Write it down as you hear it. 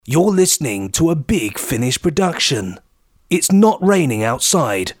You're listening to a Big Finish production. It's not raining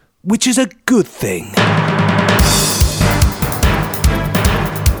outside, which is a good thing.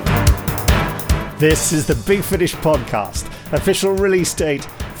 This is the Big Finish podcast. Official release date,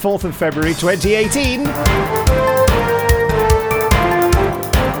 4th of February 2018.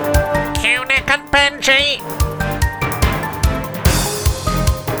 Cunic and Benji.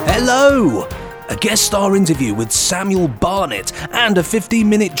 Hello! A guest star interview with Samuel Barnett and a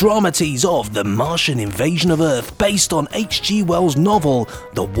 15-minute drama tease of The Martian Invasion of Earth based on H.G. Wells' novel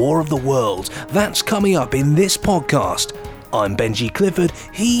The War of the Worlds. That's coming up in this podcast. I'm Benji Clifford,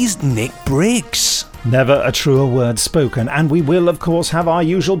 he's Nick Briggs. Never a truer word spoken, and we will, of course, have our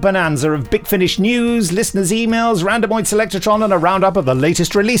usual bonanza of Big Finish news, listeners' emails, Randomoid Selectron, and a roundup of the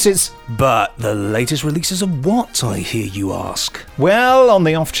latest releases. But the latest releases of what, I hear you ask? Well, on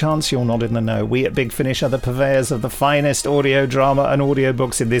the off chance you're not in the know, we at Big Finish are the purveyors of the finest audio drama and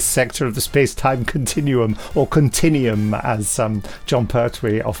audiobooks in this sector of the space-time continuum, or continuum, as John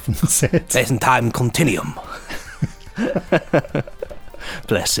Pertwee often said. Space-time continuum.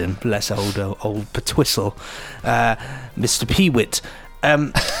 Bless him, bless old Pertwistle, Mr. Peewit.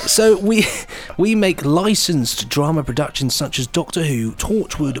 So we make licensed drama productions such as Doctor Who,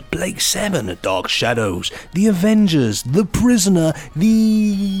 Torchwood, Blake Seven, Dark Shadows, The Avengers, The Prisoner,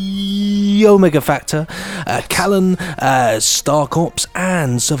 The Omega Factor, Callan, Stark Ops,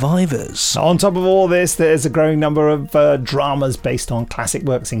 and Survivors. On top of all this, there's a growing number of dramas based on classic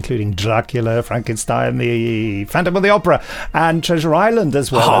works, including Dracula, Frankenstein, The Phantom of the Opera, and Treasure Island,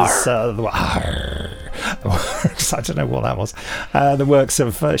 as well as I don't know what that was. The works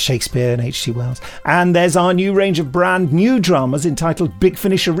of Shakespeare and H.G. Wells. And there's our new range of brand new dramas entitled Big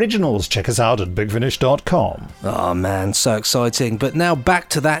Finish Originals. Check us out at bigfinish.com. Oh man, so exciting. But now back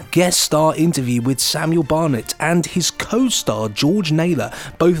to that guest star interview with Samuel Barnett and his co-star George Naylor.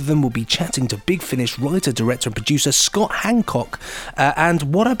 Both of them will be chatting to Big Finish writer, director and producer Scott Hancock.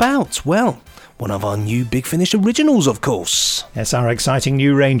 And what about? Well, one of our new Big Finish originals, of course. Yes, our exciting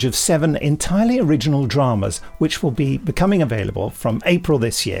new range of 7 entirely original dramas, which will be becoming available from April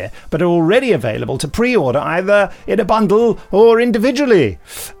this year, but are already available to pre-order either in a bundle or individually.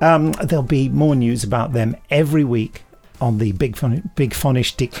 There'll be more news about them every week on the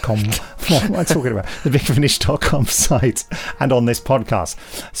bigfinish.com what am I talking about? The bigfinish.com site and on this podcast.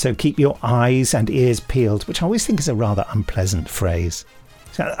 So keep your eyes and ears peeled, which I always think is a rather unpleasant phrase.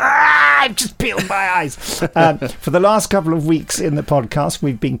 I've just peeled my eyes. For the last couple of weeks in the podcast,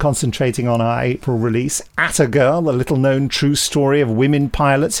 we've been concentrating on our April release, At a Girl, the little-known true story of women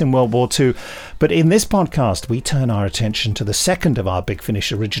pilots in World War II. But in this podcast, we turn our attention to the second of our Big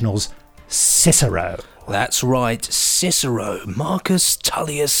Finish originals, Cicero. That's right, Cicero, Marcus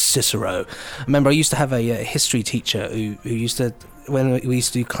Tullius Cicero. Remember, I used to have a history teacher who used to, when we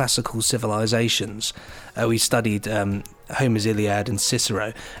used to do classical civilizations, we studied Homer's Iliad and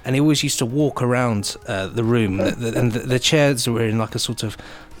Cicero, and he always used to walk around the room, and the chairs were in like a sort of,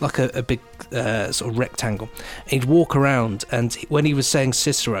 like a big sort of rectangle. He'd walk around, and when he was saying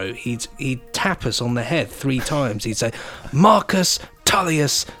Cicero, he'd tap us on the head 3 times. He'd say, Marcus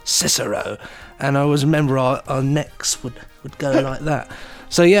Tullius Cicero. And I always remember our necks would go like that.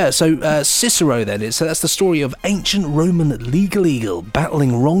 So Cicero then, that's the story of ancient Roman legal eagle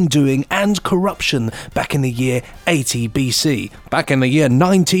battling wrongdoing and corruption back in the year 80 BC. Back in the year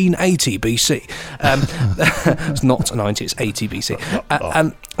 1980 BC. It's not 90, it's 80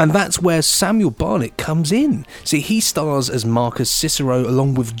 BC. And that's where Samuel Barnett comes in. See, he stars as Marcus Cicero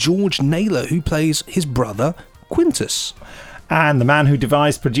along with George Naylor, who plays his brother Quintus. And the man who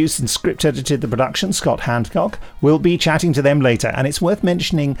devised, produced and script edited the production, Scott Hancock, will be chatting to them later. And it's worth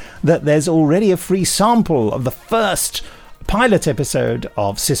mentioning that there's already a free sample of the first pilot episode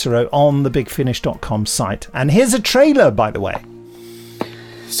of Cicero on the bigfinish.com site. And here's a trailer, by the way.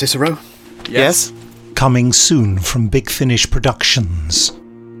 Cicero? Yes? Coming soon from Big Finish Productions.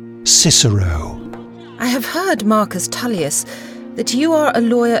 Cicero. I have heard, Marcus Tullius, that you are a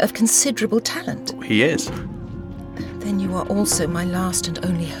lawyer of considerable talent. He is. Then you are also my last and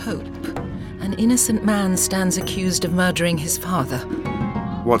only hope. An innocent man stands accused of murdering his father.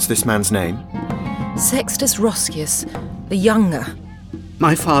 What's this man's name? Sextus Roscius, the younger.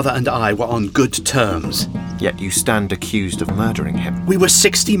 My father and I were on good terms. Yet you stand accused of murdering him. We were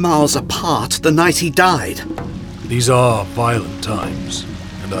 60 miles apart the night he died. These are violent times,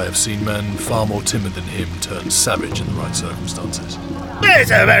 and I have seen men far more timid than him turn savage in the right circumstances.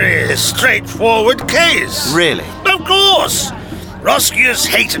 It's a very straightforward case. Really? Of course. Roscius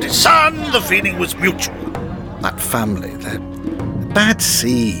hated his son. The feeling was mutual. That family, they're bad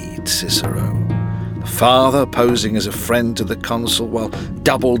seed, Cicero. The father posing as a friend to the consul while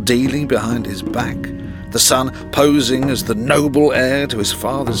double-dealing behind his back. The son posing as the noble heir to his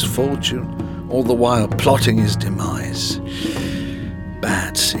father's fortune, all the while plotting his demise.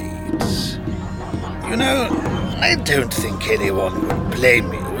 Bad seeds. You know, I don't think anyone would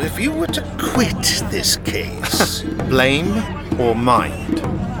blame you if you were to quit this case. Blame or mind?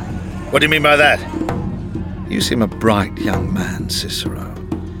 What do you mean by that? You seem a bright young man, Cicero.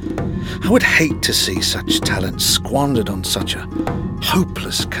 I would hate to see such talent squandered on such a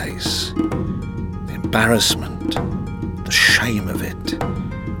hopeless case. The embarrassment, the shame of it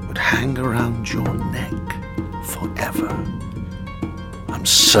would hang around your neck forever. I'm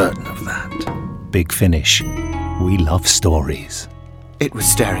certain of that. Big Finish. We love stories. It was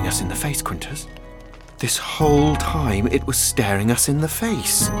staring us in the face, Quintus. This whole time it was staring us in the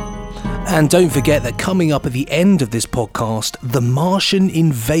face. And don't forget that coming up at the end of this podcast, the Martian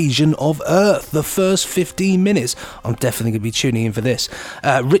invasion of Earth, the first 15 minutes. I'm definitely going to be tuning in for this.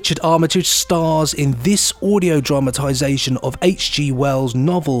 Richard Armitage stars in this audio dramatisation of H.G. Wells'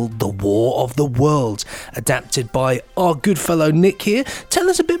 novel The War of the Worlds, adapted by our good fellow Nick here. Tell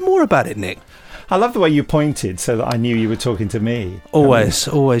us a bit more about it, Nick. I love the way you pointed so that I knew you were talking to me. Always.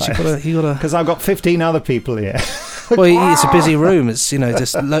 You gotta. Because I've got 15 other people here. Well, it's a busy room. It's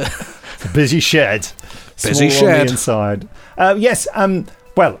just It's a busy shed. Busy Small on shed. the inside. Yes.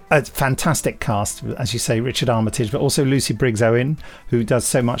 Well, a fantastic cast, as you say, Richard Armitage, but also Lucy Briggs-Owen, who does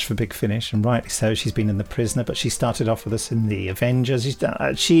so much for Big Finish, and rightly so. She's been in The Prisoner, but she started off with us in The Avengers.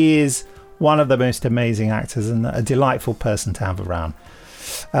 She is one of the most amazing actors and a delightful person to have around.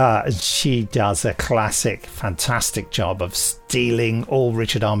 She does a classic, fantastic job of stealing all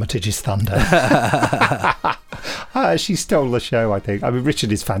Richard Armitage's thunder. She stole the show, I think. I mean,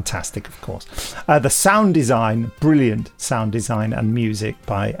 Richard is fantastic, of course. The sound design, brilliant sound design and music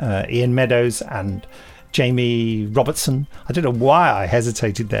by Ian Meadows and Jamie Robertson. I don't know why I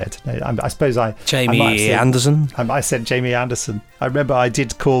hesitated there today. I suppose Jamie Anderson. I said Jamie Anderson. I remember I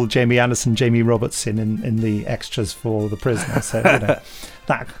did call Jamie Anderson Jamie Robertson in the extras for The Prisoner. So,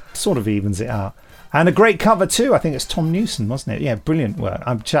 that sort of evens it out. And a great cover too. I think it's Tom Newson, wasn't it? Yeah, brilliant work.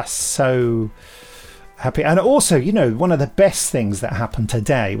 I'm just so happy. And also, one of the best things that happened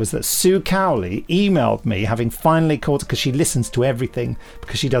today was that Sue Cowley emailed me, having finally caught, because she listens to everything,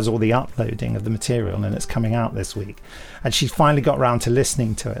 because she does all the uploading of the material and it's coming out this week. And she finally got around to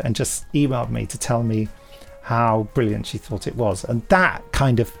listening to it and just emailed me to tell me how brilliant she thought it was. And that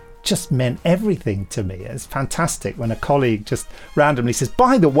kind of just meant everything to me. It's fantastic when a colleague just randomly says,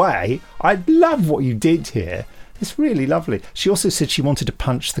 by the way, I love what you did here. It's really lovely. She also said she wanted to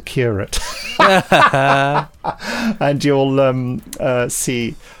punch the curate. And you'll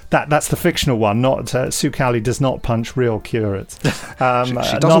see that's the fictional one. Not Sue Cowley does not punch real curates.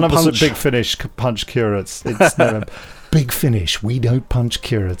 None of us at Big Finish punch curates. It's never Big Finish. We don't punch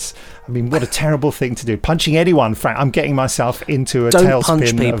curates. I mean, what a terrible thing to do. Punching anyone, Frank. I'm getting myself into a tailspin. Don't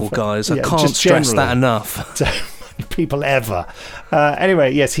punch people, guys. I can't stress that enough. People ever.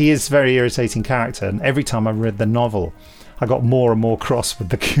 Anyway, yes, he is a very irritating character, and every time I read the novel, I got more and more cross with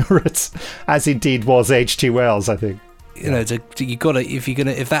the curates, as indeed was H.G. Wells, I think. You got to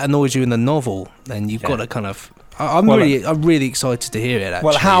if that annoys you in the novel, then you've got to kind of. I'm really excited to hear it.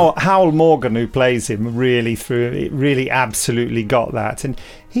 Actually. Well, Howell Morgan, who plays him, really absolutely got that, and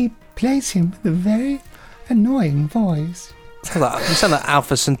he plays him with a very annoying voice. You sound like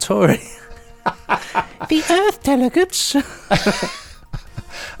Alpha Centauri. The Earth delegates.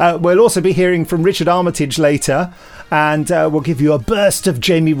 We'll also be hearing from Richard Armitage later, and we'll give you a burst of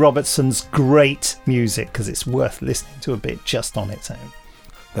Jamie Robertson's great music, because it's worth listening to a bit just on its own.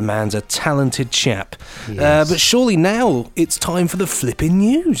 The man's a talented chap. Yes. But surely now it's time for the flipping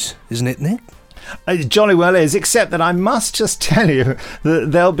news, isn't it, Nick? Jolly well is, except that I must just tell you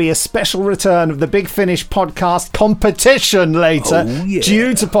that there'll be a special return of the Big Finish podcast competition later,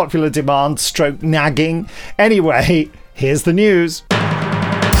 due to popular demand / nagging. Anyway, here's the news.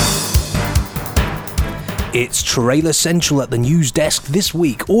 It's Trailer Central at the news desk this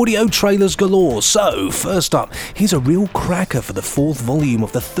week. Audio trailers galore. So, first up, here's a real cracker for the 4th volume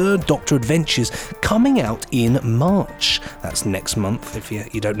of the Third Doctor Adventures, coming out in March. That's next month, if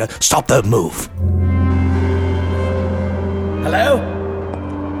you don't know. Stop the move. Hello?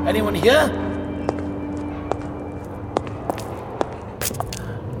 Anyone here?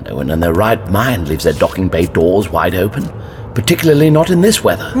 No one in their right mind leaves their docking bay doors wide open. Particularly not in this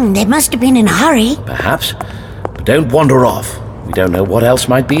weather. They must have been in a hurry. Perhaps. But don't wander off. We don't know what else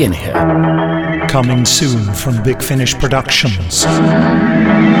might be in here. Coming soon from Big Finish Productions. Doctor,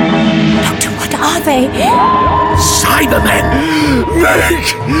 what are they? Cybermen!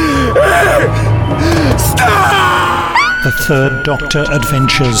 Medic! The Third Doctor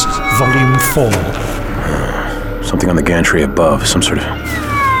Adventures, Volume 4. Something on the gantry above, some sort of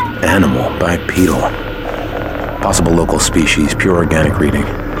animal, bipedal. Possible local species, pure organic reading.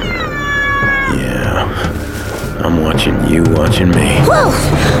 Yeah, I'm watching you watching me. Whoa,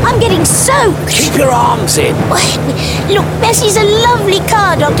 I'm getting soaked. Keep your arms in. Look, Bessie's a lovely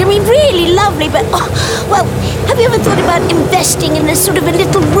car, Doctor. I mean, really lovely, but, well, have you ever thought about investing in a sort of a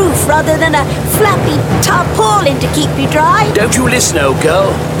little roof rather than a flappy tarpaulin to keep you dry? Don't you listen, old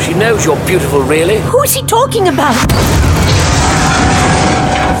girl. She knows you're beautiful, really. Who's he talking about?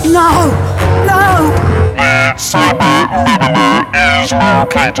 No!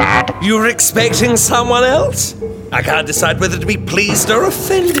 You were expecting someone else? I can't decide whether to be pleased or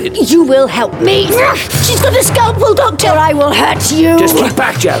offended. You will help me. She's got a scalpel, Doctor. I will hurt you. Just keep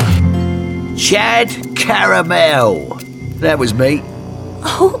back, Joe. Chad Caramel. That was me.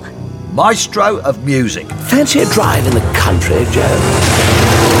 Oh. Maestro of music. Fancy a drive in the country, Joe?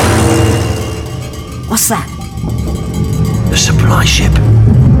 What's that? The supply ship.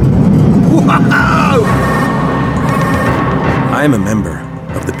 Wow! I am a member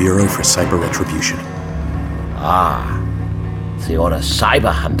of the Bureau for Cyber Retribution. Ah, so you're a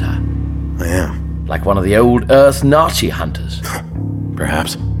cyber hunter. I am. Like one of the old Earth Nazi hunters.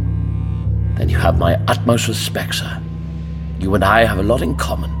 Perhaps. Then you have my utmost respect, sir. You and I have a lot in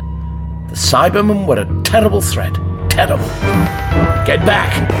common. The Cybermen were a terrible threat. Terrible. Get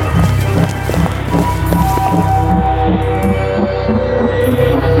back!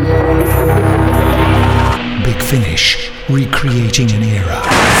 Big Finish, recreating an era.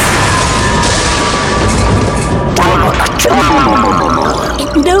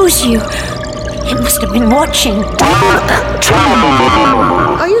 It knows you. It must have been watching.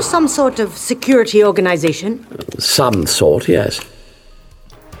 Are you some sort of security organization? Some sort, yes.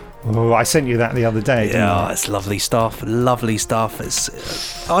 Oh, I sent you that the other day. Didn't I? It's lovely stuff. Lovely stuff. It's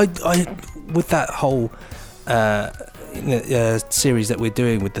I with that whole series that we're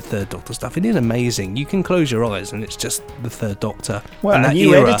doing with the Third Doctor stuff. It is amazing. You can close your eyes and it's just the Third Doctor. Well, and that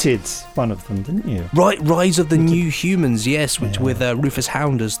you era. edited one of them, didn't you? Right, Rise of the New Humans, yes, which with Rufus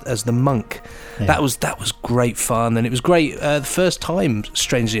Hound as the monk. Yeah. That was great fun, and it was great. The first time,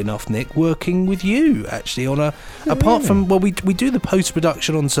 strangely enough, Nick, working with you actually on apart from we do the post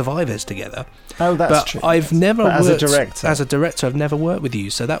production on Survivors together. Oh, that's but true. I've never worked as a director. I've never worked with you,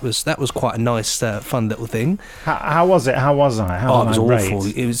 so that was quite a nice, fun little thing. How was it? How was I? It was awful.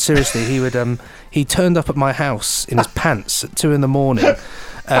 It was seriously. He would he turned up at my house in his pants at 2 a.m.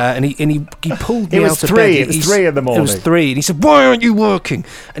 And he pulled me out of bed. It was 3 a.m. It was 3, and he said, "Why aren't you working?"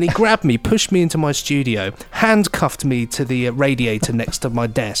 And he grabbed me, pushed me into my studio, handcuffed me to the radiator next to my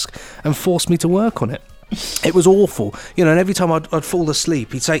desk, and forced me to work on it. It was awful, and every time I'd fall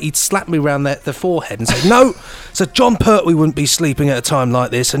asleep, he'd slap me around the forehead and say, "No, so John Pertwee wouldn't be sleeping at a time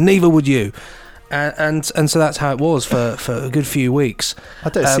like this, and neither would you." And so that's how it was for a good few weeks. I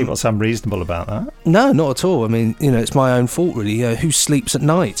don't see what's unreasonable about that. No, not at all. I mean, it's my own fault, really. Who sleeps at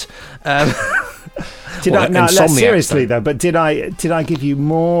night? Seriously though, but did I give you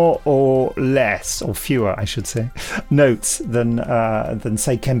more or less, or fewer, I should say, notes than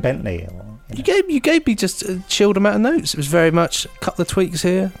say Ken Bentley? You gave me just a chilled amount of notes. It was very much a couple of tweaks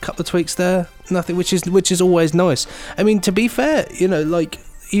here, a couple of tweaks there, nothing, which is always nice. I mean, to be fair,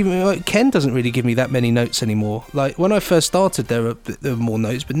 even Ken doesn't really give me that many notes anymore. Like when I first started, there were more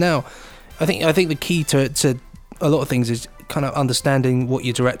notes, but now I think the key to a lot of things is kind of understanding what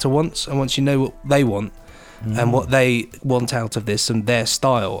your director wants, and once you know what they want and what they want out of this and their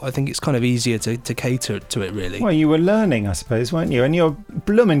style, I think it's kind of easier to cater to it, really. Well, you were learning, I suppose, weren't you? And you're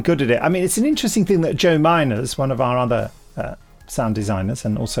blooming good at it. I mean, it's an interesting thing that Joe Miners, one of our other sound designers,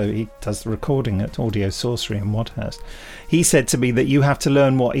 and also he does the recording at Audio Sorcery in Wadhurst, he said to me that you have to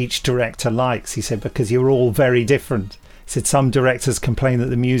learn what each director likes. He said, because you're all very different. He said some directors complain that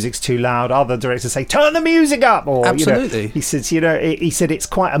the music's too loud, other directors say turn the music up, or absolutely. He says he said it's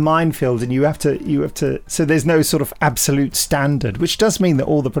quite a minefield, and you have to so there's no sort of absolute standard, which does mean that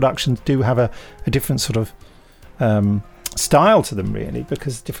all the productions do have a different sort of style to them, really,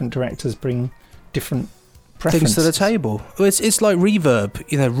 because different directors bring different things to the table. It's like reverb,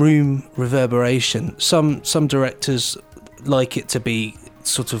 room reverberation. Some directors like it to be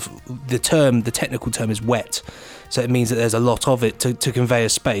sort of the technical term is wet, so it means that there's a lot of it to convey a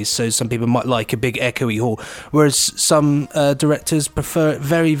space. So some people might like a big echoey hall, whereas some directors prefer it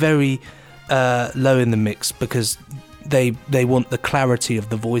very, very low in the mix, because they want the clarity of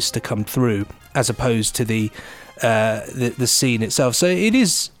the voice to come through as opposed to the scene itself. So it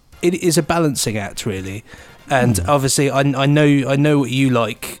is a balancing act, really. And obviously, I know what you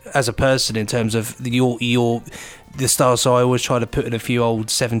like as a person in terms of the style. So I always try to put in a few old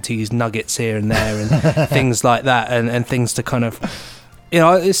 70s nuggets here and there and things like that, and things to kind of,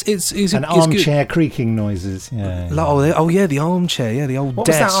 it's armchair creaking noises. Yeah. The armchair. The old what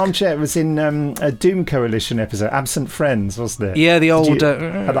desk. Was that armchair? It was in a Doom Coalition episode, Absent Friends, wasn't it? Yeah, the old.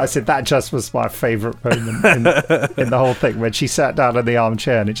 And I said that just was my favourite moment in the whole thing, when she sat down in the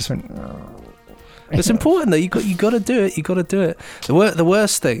armchair and it just went. It's important though. You got to do it. You got to do it. The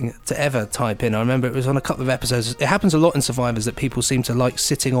worst thing to ever type in. I remember it was on a couple of episodes. It happens a lot in Survivors that people seem to like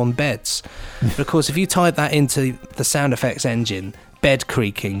sitting on beds. But of course, if you type that into the sound effects engine, bed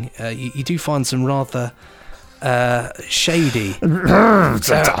creaking, you do find some rather shady things,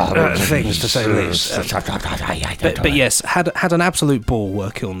 to say the least. But yes, had an absolute ball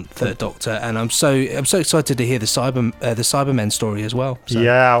working on Third Doctor, and I'm so excited to hear the Cybermen story as well. So.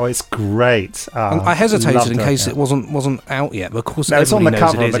 Yeah, well, it's great. I hesitated in case it wasn't out yet, but of course it's on the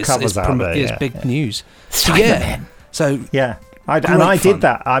cover. It is. The cover's out there. It's big news. Cybermen. So yeah. I did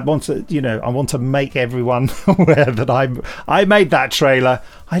that. I want to make everyone aware that I made that trailer.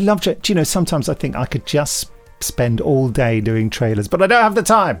 I loved it. Do you know, sometimes I think I could just spend all day doing trailers, but I don't have the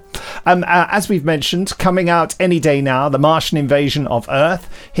time. As we've mentioned, coming out any day now, The Martian Invasion of Earth.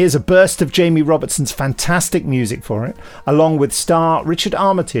 Here's a burst of Jamie Robertson's fantastic music for it, along with star Richard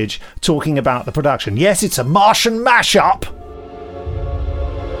Armitage talking about the production. Yes, it's a Martian mashup.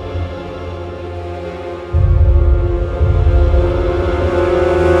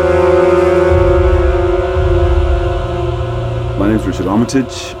 My name's Richard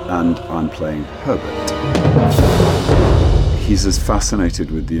Armitage, and I'm playing Herbert. He's as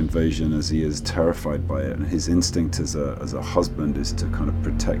fascinated with the invasion as he is terrified by it, and his instinct as a husband is to kind of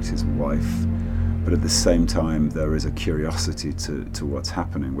protect his wife, but at the same time there is a curiosity to what's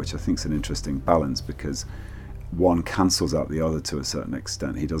happening, which I think is an interesting balance, because one cancels out the other to a certain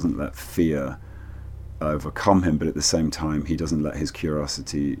extent. He doesn't let fear overcome him, but at the same time he doesn't let his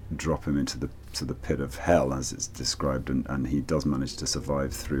curiosity drop him into the pit of hell, as it's described, and he does manage to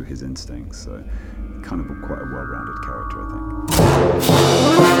survive through his instincts. So kind of quite a well-rounded character, I think.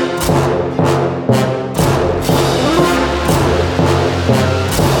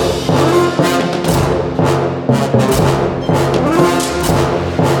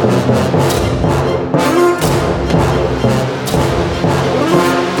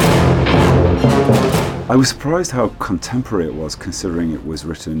 I was surprised how contemporary it was, considering it was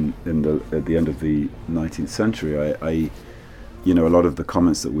written at the end of the 19th century. A lot of the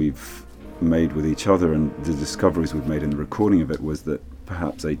comments that we've made with each other and the discoveries we've made in the recording of it was that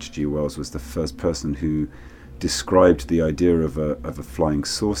perhaps H.G. Wells was the first person who described the idea of a flying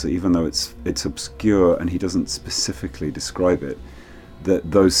saucer, even though it's obscure and he doesn't specifically describe it.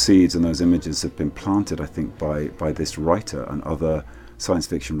 That those seeds and those images have been planted, I think, by this writer, and other science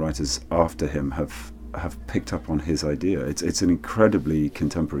fiction writers after him have picked up on his idea. It's an incredibly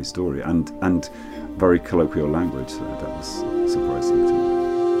contemporary story and very colloquial language, so that was surprising to me.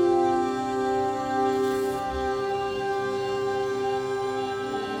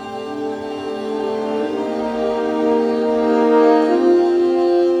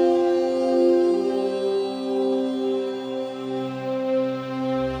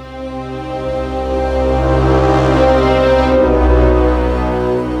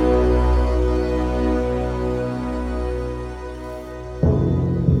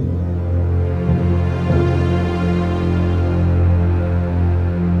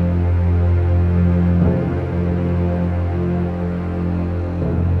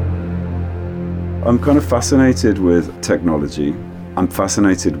 I'm kind of fascinated with technology. I'm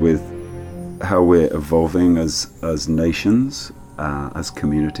fascinated with how we're evolving as nations, as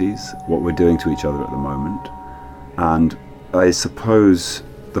communities, what we're doing to each other at the moment. And I suppose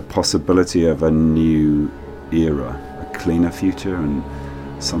the possibility of a new era, a cleaner future, and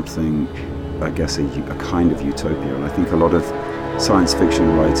something, I guess, a kind of utopia. And I think a lot of science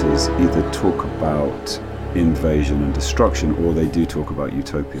fiction writers either talk about invasion and destruction, or they do talk about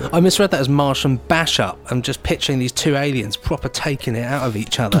utopia. I misread that as Martian bash-up. I'm just picturing these two aliens proper taking it out of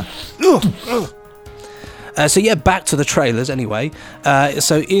each other. Back to the trailers anyway.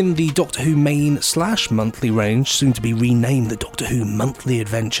 So in the Doctor Who main/monthly range, soon to be renamed the Doctor Who Monthly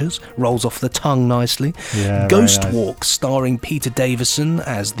Adventures, rolls off the tongue nicely. Yeah, Ghost nice. Walk, starring Peter Davison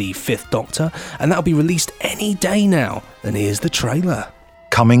as the 5th Doctor, and that'll be released any day now. And here's the trailer.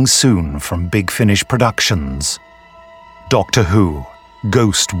 Coming soon from Big Finish Productions. Doctor Who,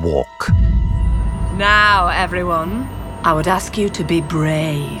 Ghost Walk. Now, everyone, I would ask you to be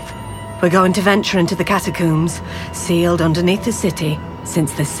brave. We're going to venture into the catacombs, sealed underneath the city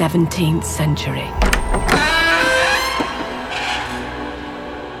since the 17th century.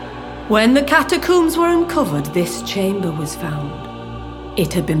 When the catacombs were uncovered, this chamber was found.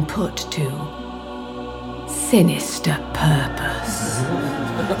 It had been put to sinister purpose.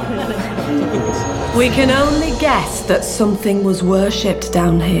 We can only guess that something was worshipped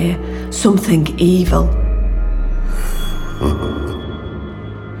down here, something evil.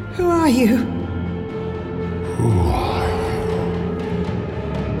 Who are you?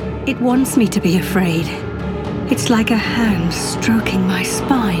 It wants me to be afraid. It's like a hand stroking my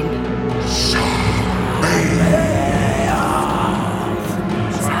spine.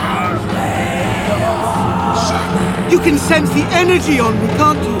 You can sense the energy on me,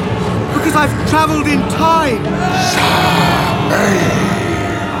 can't you? Because I've travelled in time.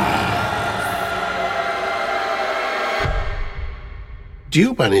 Do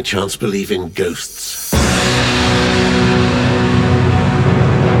you by any chance believe in ghosts?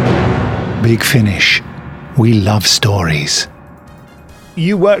 Big Finish. We love stories.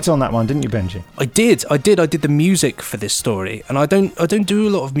 You worked on that one, didn't you, Benji? I did. I did the music for this story, and I don't do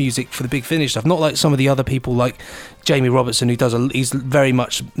a lot of music for the Big Finish stuff. Not like some of the other people, like Jamie Robertson, who he's very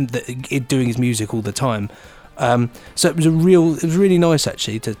much doing his music all the time. So it was really nice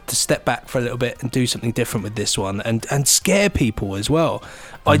actually to step back for a little bit and do something different with this one, and scare people as well.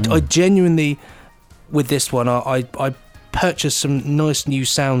 I genuinely, with this one, I purchased some nice new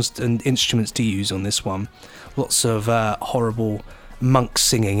sounds and instruments to use on this one. Lots of horrible monks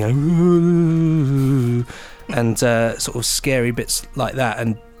singing and sort of scary bits like that,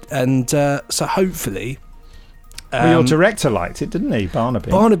 and so hopefully your director liked it, didn't he, Barnaby?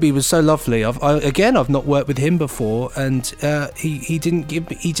 Barnaby was so lovely. I've not worked with him before, and he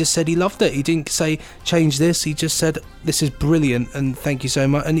just said he loved it. He didn't say change this, he just said this is brilliant and thank you so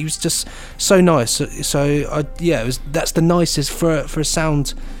much, and he was just so nice. That's the nicest for a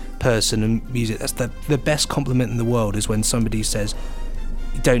sound person and music. That's the best compliment in the world, is when somebody says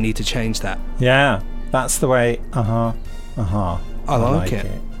you don't need to change that. Yeah, that's the way. I like it.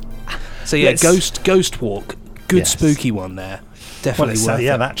 So yeah, Ghost Walk, good spooky one there. Definitely worth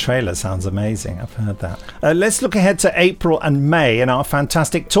it. That trailer sounds amazing. I've heard that. Let's look ahead to April and May in our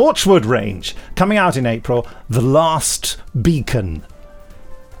fantastic Torchwood range. Coming out in April, The Last Beacon.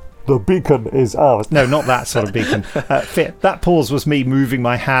 The beacon is ours. No, not that sort of beacon. That pause was me moving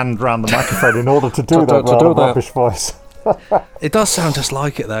my hand around the microphone in order to do that rubbish voice. It does sound just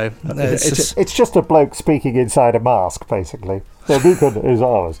like it, though. It's just a bloke speaking inside a mask, basically. The beacon is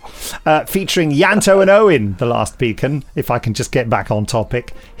ours. Featuring Yanto and Owen, The Last Beacon, if I can just get back on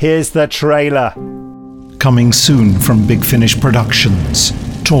topic. Here's the trailer. Coming soon from Big Finish Productions,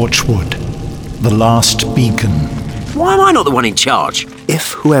 Torchwood, The Last Beacon. Why am I not the one in charge?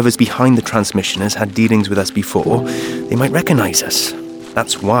 If whoever's behind the transmission has had dealings with us before, they might recognise us.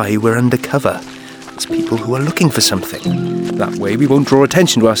 That's why we're undercover. It's people who are looking for something. That way we won't draw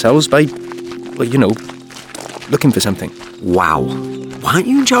attention to ourselves by, looking for something. Wow. Why aren't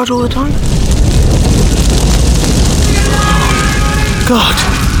you in charge all the time? God!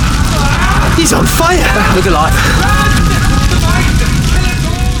 He's on fire! Look alive.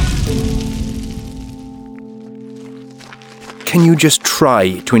 Can you just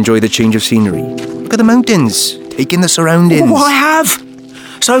try to enjoy the change of scenery? Look at the mountains, take in the surroundings. Oh, I have!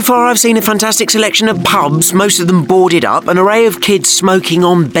 So far I've seen a fantastic selection of pubs, most of them boarded up, an array of kids smoking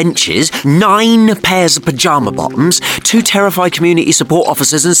on benches, 9 pairs of pyjama bottoms, 2 terrified community support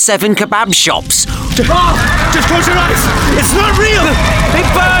officers and 7 kebab shops. Just close your eyes! It's not real! Big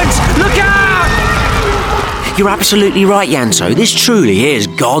birds! Look out! You're absolutely right, Yanto. This truly is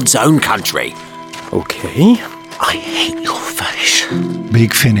God's own country. Okay. I hate your face.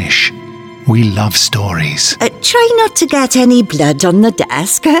 Big Finish. We love stories. Try not to get any blood on the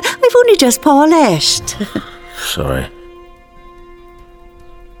desk. I've only just polished. Sorry.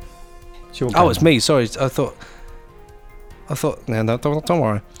 Oh, it's me. Sorry. I thought. No, don't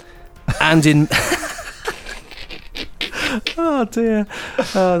worry. And in. Oh dear.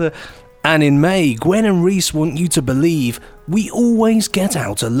 And in May, Gwen and Reese want you to believe we always get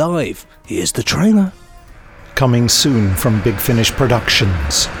out alive. Here's the trailer. Coming soon from Big Finish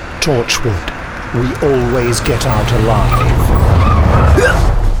Productions, Torchwood. We always get out alive.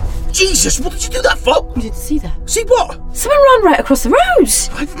 Jesus, what did you do that for? You didn't see that? See what? Someone ran right across the road.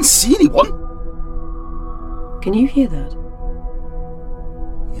 I didn't see anyone. Can you hear that?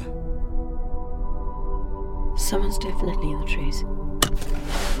 Yeah. Someone's definitely in the trees.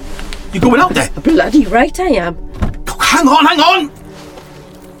 You going out there? Bloody right I am. Oh, hang on!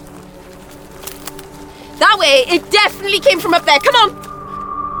 That way, it definitely came from up there. Come on!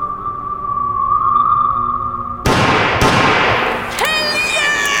 Hell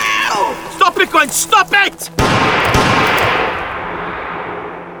yeah! Oh, stop it, Gwen! Stop it!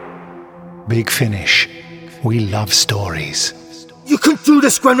 Big Finish. We love stories. You can do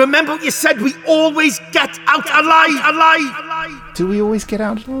this, Gwen. Remember what you said? We always get out alive. Do we always get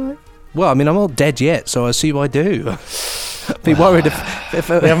out alive? Well, I mean, I'm not dead yet, so I assume I do. Be worried if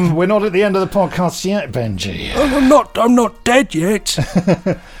we're not at the end of the podcast yet, Benji. I'm not dead yet.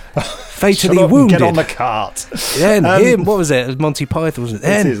 Fatally wounded. Get on the cart. Then him, what was it? It was Monty Python, wasn't it?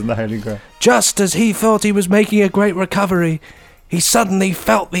 Then, it is in the Holy Grail. Just as he thought he was making a great recovery, he suddenly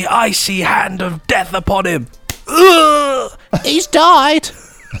felt the icy hand of death upon him. Ugh! He's died.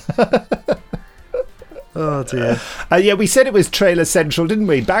 Oh dear. Yeah, we said it was trailer central, didn't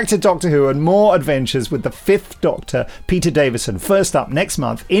we? Back to Doctor Who and more adventures with the 5th Doctor, Peter Davison. First up next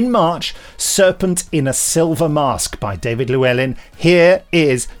month, in March, Serpent in a Silver Mask by David Llewellyn. Here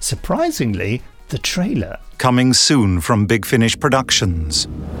is, surprisingly, the trailer. Coming soon from Big Finish Productions.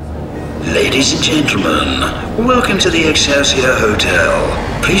 Ladies and gentlemen, welcome to the Excelsior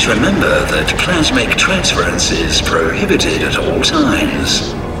Hotel. Please remember that plasmic transference is prohibited at all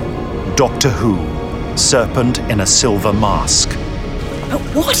times. Doctor Who, Serpent in a Silver Mask. But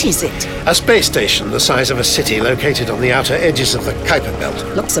what is it? A space station the size of a city located on the outer edges of the Kuiper Belt.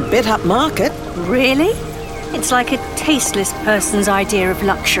 Looks a bit upmarket. Really? It's like a tasteless person's idea of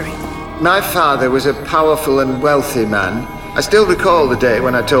luxury. My father was a powerful and wealthy man. I still recall the day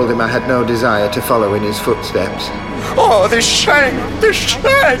when I told him I had no desire to follow in his footsteps. Oh, the shame! The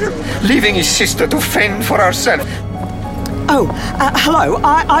shame! Leaving his sister to fend for herself. Oh, hello.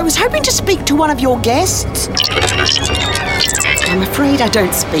 I was hoping to speak to one of your guests. I'm afraid I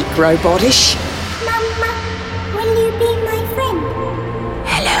don't speak robotish. Mama, will you be my friend?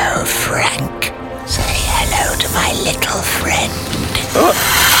 Hello, Frank. Say hello to my little friend.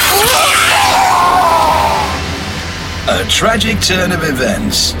 A tragic turn of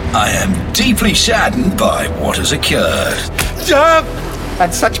events. I am deeply saddened by what has occurred.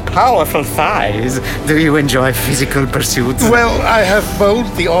 And such powerful thighs. Do you enjoy physical pursuits? Well, I have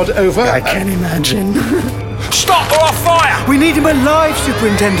bowled the odd over. I can imagine. Stop or I'll fire! We need him alive,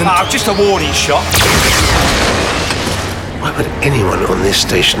 Superintendent. Oh, just a warning shot. Why would anyone on this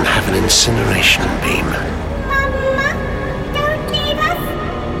station have an incineration beam? Mama, don't leave us.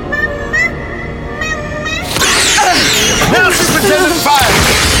 Mama. Now, Superintendent, fire!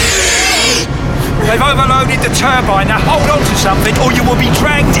 They've overloaded the turbine. Now hold on to something or you will be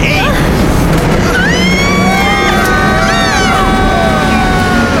dragged in.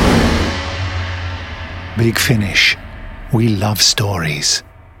 Big Finish. We love stories.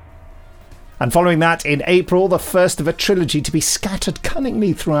 And following that, in April, the first of a trilogy to be scattered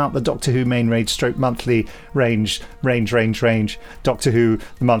cunningly throughout the Doctor Who main range / monthly range, Doctor Who,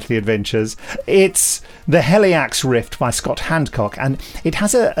 the monthly adventures. It's The Heliax Rift by Scott Handcock, and it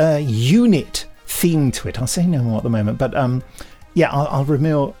has a unit theme to it. I'll say no more at the moment, but I'll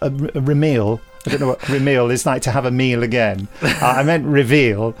remeal. I don't know what remeal is, like to have a meal again. I meant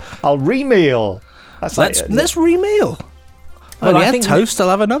reveal. I'll remeal. Let's remeal. Well, I think toast. I'll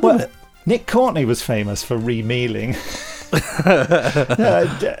have another bit. Nick Courtney was famous for remealing.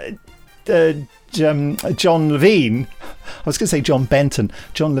 John Levine. I was going to say John Benton.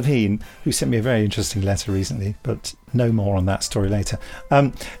 John Levine, who sent me a very interesting letter recently, but no more on that story later.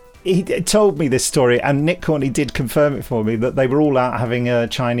 He told me this story, and Nick Courtney did confirm it for me, that they were all out having a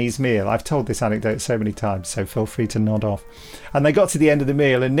Chinese meal. I've told this anecdote so many times, so feel free to nod off. And they got to the end of the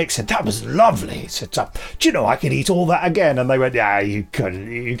meal, and Nick said, "That was lovely." He said, "Do you know I could eat all that again?" And they went, "Yeah, you could.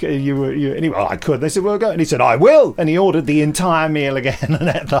 Anyway, I could." They said, "Well, go." And he said, "I will." And he ordered the entire meal again and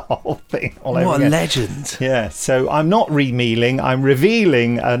ate the whole thing all over again. What a legend. Yeah, so I'm not remealing. I'm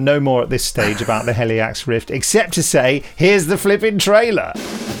revealing no more at this stage about the Heliax Rift, except to say, here's the flipping trailer.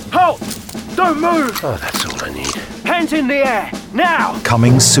 Halt! Don't move! Oh, that's all I need. Hands in the air, now!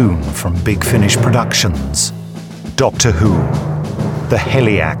 Coming soon from Big Finish Productions. Doctor Who, The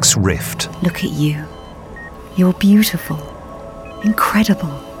Heliax Rift. Look at you. You're beautiful.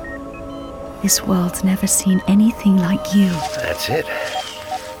 Incredible. This world's never seen anything like you. That's it.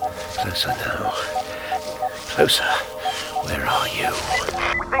 Closer now. Closer. Where are you?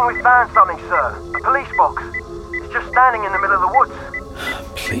 We think we found something, sir. A police box. It's just standing in the middle of the woods.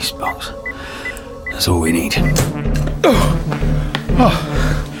 Police box. That's all we need.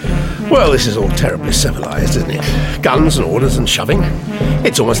 Well, this is all terribly civilized, isn't it? Guns and orders and shoving.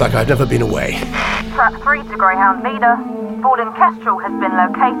 It's almost like I've never been away. Trap 3 to Greyhound Leader. Fallen Kestrel has been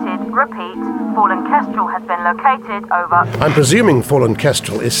located. Repeat. Fallen Kestrel has been located. Over. I'm presuming Fallen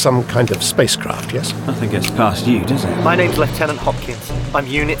Kestrel is some kind of spacecraft, yes? Nothing gets past you, does it? My name's Lieutenant Hopkins. I'm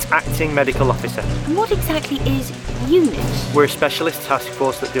Unit's Acting Medical Officer. And what exactly is Unit? We're a specialist task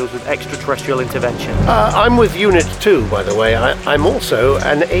force that deals with extraterrestrial intervention. I'm with Unit 2, by the way. I'm also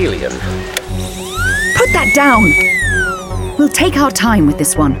an alien. Put that down! We'll take our time with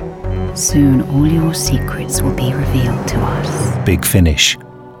this one. Soon all your secrets will be revealed to us. Big Finish.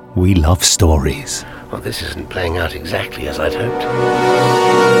 We love stories. Well, this isn't playing out exactly as I'd hoped.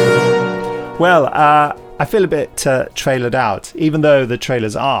 Well, I feel a bit trailered out, even though the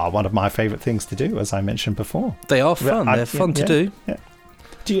trailers are one of my favourite things to do, as I mentioned before. They are fun. They're fun to do. Yeah.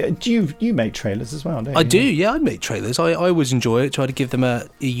 Do you make trailers as well, don't you? I do, yeah, I make trailers. I always enjoy it, try to give them a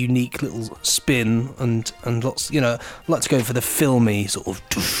unique little spin and lots, I like to go for the filmy sort of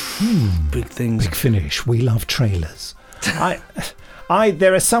big things. Big Finish, we love trailers.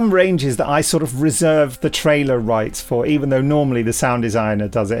 There are some ranges that I sort of reserve the trailer rights for, even though normally the sound designer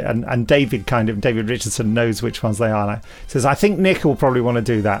does it, and David Richardson knows which ones they are. And says, I think Nick will probably want to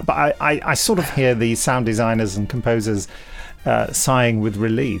do that, but I sort of hear the sound designers and composers sighing with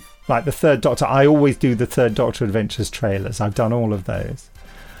relief. Like the Third Doctor, I always do the Third Doctor Adventures trailers. I've done all of those.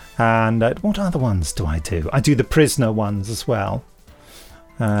 And what other ones do I do? I do the Prisoner ones as well.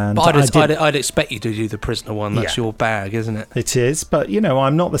 And but I'd expect you to do the Prisoner one. That's your bag, isn't it? It is, but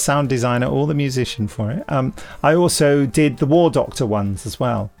I'm not the sound designer or the musician for it. I also did the War Doctor ones as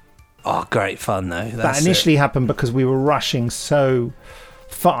well. Oh, great fun though. That initially happened because we were rushing so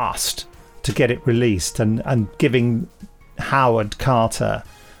fast to get it released and giving Howard Carter,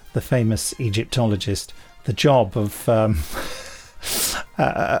 the famous Egyptologist, the job of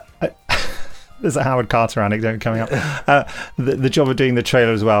there's a Howard Carter anecdote coming up. The job of doing the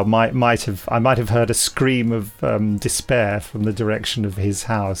trailer as well. I might have heard a scream of despair from the direction of his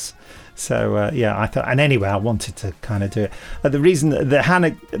house. So I thought, and anyway, I wanted to kind of do it. The reason the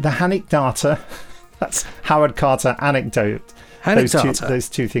anecdata, that's Howard Carter anecdote. Those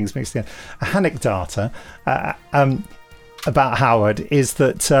two things mixed together. A anecdata about Howard is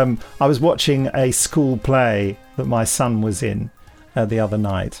that I was watching a school play that my son was in the other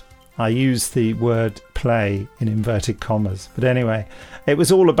night. I used the word play in inverted commas. But anyway, it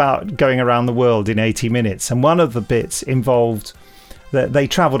was all about going around the world in 80 minutes. And one of the bits involved that they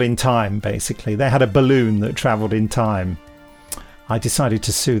travelled in time, basically. They had a balloon that travelled in time. I decided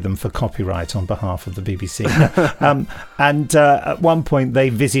to sue them for copyright on behalf of the BBC. And at one point they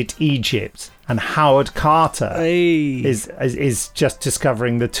visit Egypt. And Howard Carter is just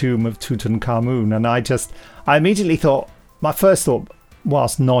discovering the tomb of Tutankhamun. And I immediately thought, my first thought,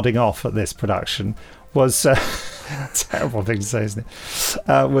 whilst nodding off at this production, was terrible thing to say, isn't it?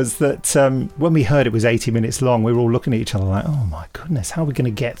 Was that when we heard it was 80 minutes long, we were all looking at each other like, oh my goodness, how are we going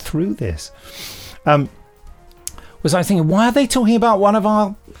to get through this? I was thinking, why are they talking about one of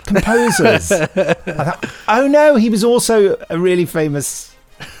our composers? I thought, oh no, he was also a really famous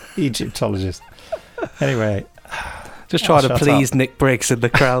Egyptologist. Anyway, just trying to please Nick Briggs in the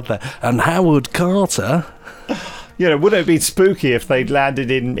crowd there. And Howard Carter. Wouldn't it be spooky if they'd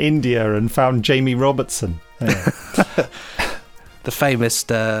landed in India and found Jamie Robertson? Anyway. the famous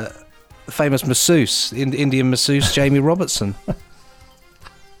masseuse, Indian masseuse Jamie Robertson.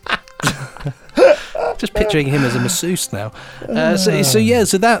 Just picturing him as a masseuse now. So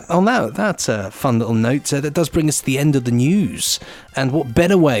that on that fun little note, that does bring us to the end of the news. And what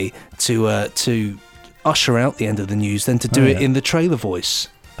better way to usher out the end of the news than to do it in the trailer voice?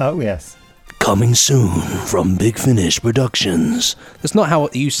 Oh yes. Coming soon from Big Finish Productions. That's not how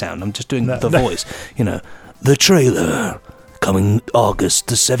you sound. I'm just doing the voice. The trailer coming August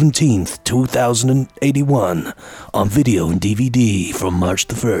the 17th, 2081 on video and DVD from March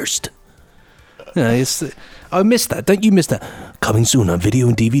the 1st. I missed that. Don't you miss that? Coming soon on video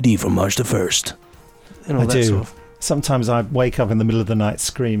and DVD from March the 1st. I do. Sometimes I wake up in the middle of the night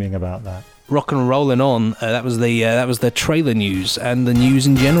screaming about that. Rock and rolling on. That was the trailer news and the news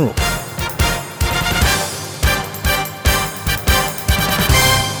in general.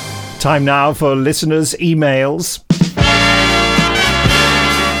 Time now for listeners' emails.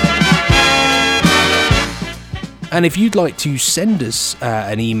 And if you'd like to send us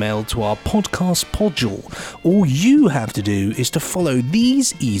an email to our podcast podule, all you have to do is to follow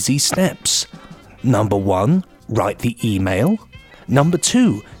these easy steps. Number 1, write the email. Number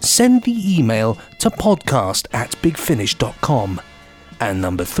 2, send the email to podcast@bigfinish.com. And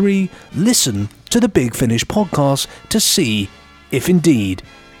number 3, listen to the Big Finish podcast to see if indeed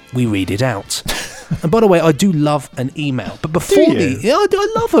we read it out. And by the way, I do love an email. But before I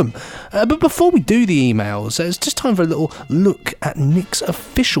love them. But before we do the emails, it's just time for a little look at Nick's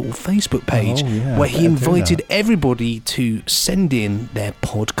official Facebook page, where he invited everybody to send in their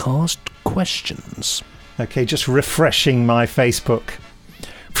podcast questions. Okay, just refreshing my Facebook.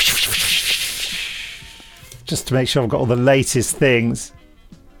 Just to make sure I've got all the latest things.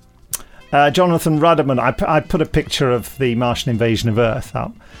 Jonathan Rudderman, I put a picture of the Martian invasion of Earth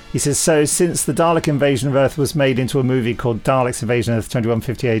up. He says, so since the Dalek invasion of Earth was made into a movie called Dalek's Invasion of Earth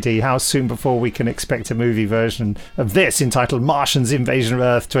 2150 AD, how soon before we can expect a movie version of this entitled Martian's Invasion of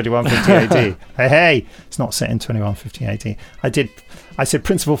Earth 2150 AD? Hey, it's not set in 2150 AD. I said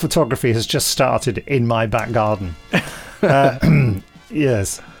principal photography has just started in my back garden.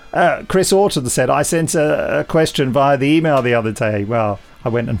 Yes. Chris Orton said, I sent a question via the email the other day. Well, I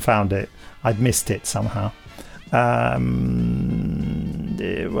went and found it. I'd missed it somehow.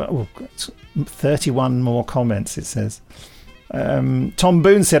 31 more comments, it says. Tom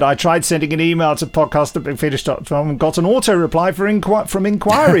Boone said, I tried sending an email to podcast@bigfinish.com and got an auto reply from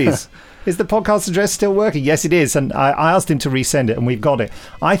inquiries. Is the podcast address still working? Yes, it is. And I asked him to resend it, and we've got it.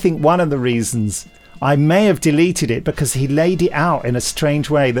 I think one of the reasons I may have deleted it because he laid it out in a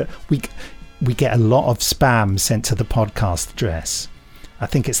strange way that we get a lot of spam sent to the podcast address. I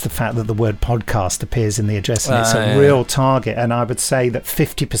think it's the fact that the word podcast appears in the address and it's a real target. And I would say that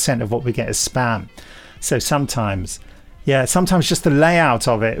 50% of what we get is spam. So sometimes just the layout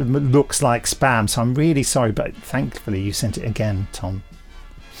of it looks like spam. So I'm really sorry, but thankfully you sent it again, Tom.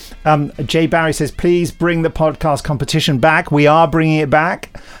 Jay Barry says, please bring the podcast competition back. We are bringing it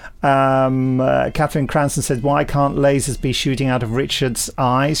back. Catherine Cranston says, why can't lasers be shooting out of Richard's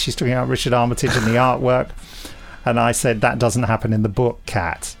eyes? She's talking about Richard Armitage and the artwork. And I said, that doesn't happen in the book,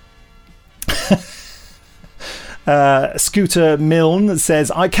 Cat. Scooter Milne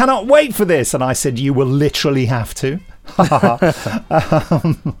says, I cannot wait for this. And I said, you will literally have to.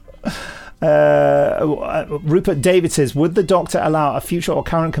 Rupert David says, would the Doctor allow a future or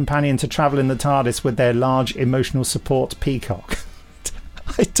current companion to travel in the TARDIS with their large emotional support peacock?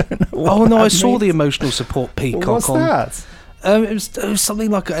 I don't know. I saw the emotional support peacock. What's that? It was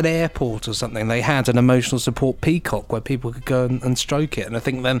something like at an airport or something. They had an emotional support peacock where people could go and stroke it. And I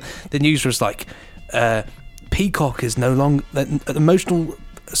think then the news was like, peacock is no longer... emotional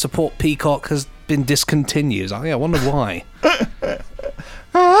support peacock has been discontinued. I wonder why.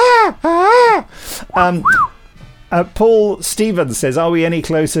 Paul Stevens says, are we any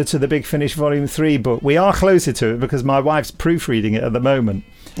closer to the Big Finish Volume 3 book? We are closer to it because my wife's proofreading it at the moment.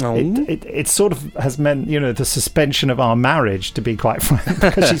 It sort of has meant, the suspension of our marriage, to be quite frank,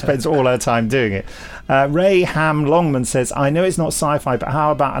 because she spends all her time doing it. Ray Ham Longman says, I know it's not sci-fi, but how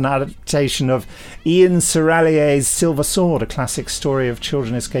about an adaptation of Ian Serralier's Silver Sword, a classic story of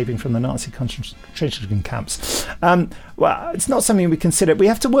children escaping from the Nazi concentration camps? Well, it's not something we consider. We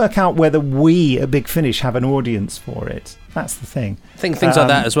have to work out whether we at Big Finish have an audience for it. That's the thing. I think things like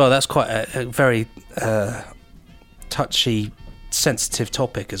that as well, that's quite a very touchy, sensitive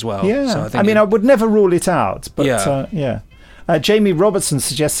topic as well. Yeah, so I would never rule it out, but yeah. Jamie Robertson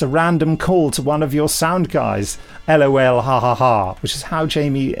suggests a random call to one of your sound guys. LOL, ha ha ha, which is how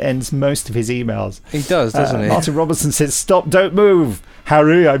Jamie ends most of his emails. He does, doesn't he? Martin Robertson says, stop, don't move.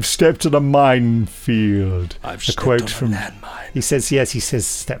 Harry, I've stepped on a minefield. I've stepped on a landmine. He says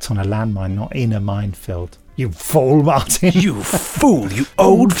stepped on a landmine, not in a minefield. You fool, Martin. You fool, you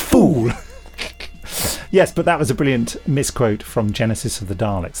old fool. Yes, but that was a brilliant misquote from Genesis of the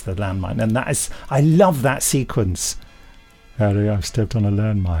Daleks, the landmine. And I love that sequence. Harry, I've stepped on a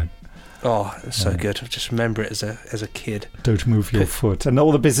landmine. Oh, it's so good. I just remember it as a kid. Don't move your foot. And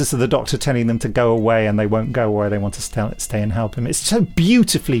all the business of the Doctor telling them to go away, and they won't go away. They want to stay and help him. It's so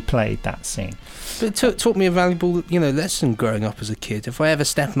beautifully played, that scene. But it taught me a valuable, lesson growing up as a kid. If I ever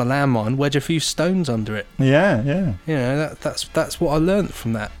step on a landmine, wedge a few stones under it. Yeah. That's what I learnt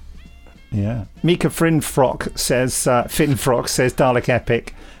from that. Yeah. Mika Finfrock says Dalek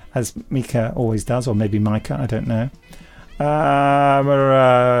Epic, as Mika always does, or maybe Micah, I don't know.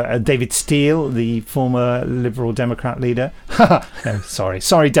 David Steele, the former Liberal Democrat leader. No,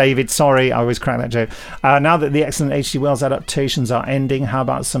 sorry, David. Sorry, I always crack that joke. Now that the excellent H.G. Wells adaptations are ending, how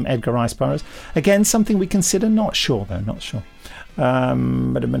about some Edgar Rice Burroughs? Again, something we consider. Not sure, though. Not sure.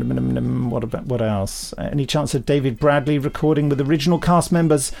 What else? Any chance of David Bradley recording with original cast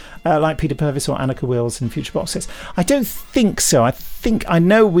members like Peter Purvis or Annika Wills in future box sets? I don't think so. I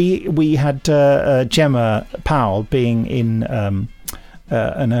know we had Gemma Powell being in an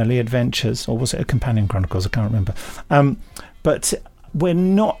Early Adventures, or was it a Companion Chronicles? I can't remember. But we're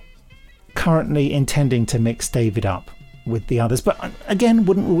not currently intending to mix David up with the others. But again,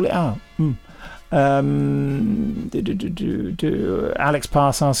 wouldn't rule it out. Alex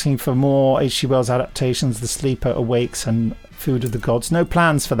Pass asking for more H.G. Wells adaptations, The Sleeper Awakes and Food of the Gods. No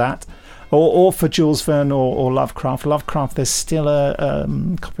plans for that, or for Jules Verne or Lovecraft. There's still a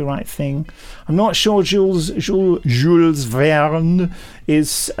copyright thing. I'm not sure Jules Verne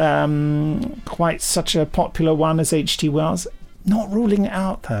is quite such a popular one as H.G. Wells. Not ruling it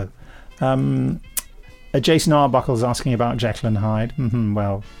out though. Jason Arbuckle's asking about Jekyll and Hyde.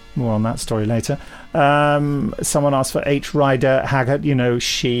 Well, more on that story later. Someone asked for H. Rider Haggart,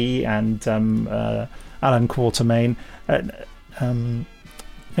 she and Alan Quatermain.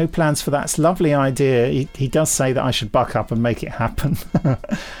 No plans for that. It's a lovely idea. He does say that I should buck up and make it happen.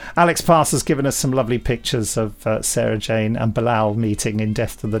 Alex Pass has given us some lovely pictures of Sarah Jane and Bilal meeting in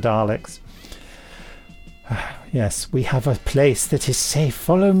Death to the Daleks. Yes, we have a place that is safe.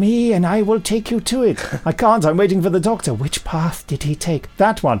 Follow me and I will take you to it. I can't. I'm waiting for the doctor. Which path did he take?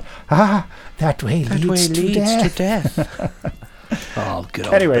 That one. That way leads to death. Oh, good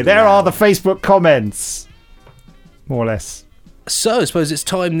old Anyway, there are the Facebook comments. More or less. So, I suppose it's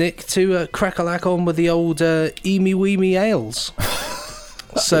time, Nick, to crack-a-lack on with the old eemy-weemy ales.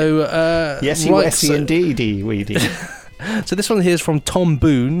 So, yes, indeedy, weedy. So this one here is from Tom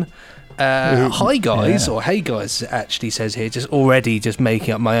Boone. Hi guys, or hey guys, it actually says here, just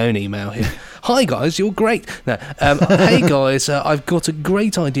making up my own email here. Hi guys, you're great. No, hey guys, I've got a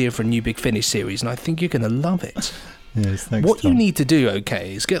great idea for a new Big Finish series, and I think you're going to love it. Yes, thanks, what Tom. you need to do,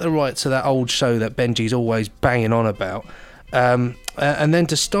 is get the rights to that old show that Benji's always banging on about. And then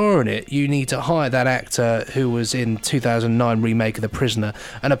to star in it, you need to hire that actor who was in 2009 remake of The Prisoner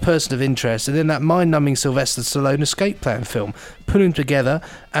and a person of interest, and then that mind-numbing Sylvester Stallone escape plan film. Put them together,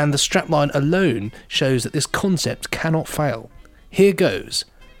 and the strapline alone shows that this concept cannot fail. Here goes.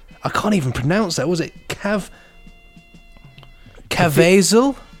 I can't even pronounce that. Was it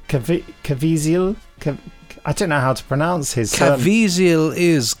Caviezel? Caviezel? I don't know how to pronounce his. Caviezel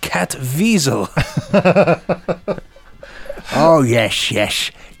is Catweasel. Oh, yes.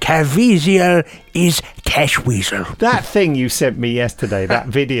 Caviezel is Catweasel. That thing you sent me yesterday, that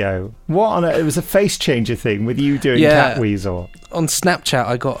video. What on earth? It was a face changer thing with you doing Catweasel. On Snapchat,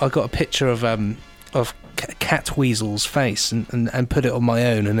 I got a picture of Catweasel's face and put it on my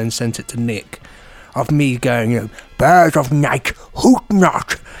own, and then sent it to Nick. Of me going, birds of night, hoot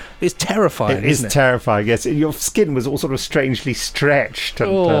not. It's terrifying. It is isn't it? Terrifying. Yes, your skin was all sort of strangely stretched. And,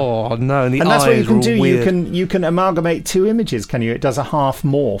 no, and that's what you can do. Weird. You can amalgamate two images. Can you? It does a half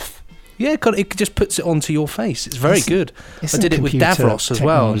morph. Yeah, it just puts it onto your face. It's very good. I did it with Davros as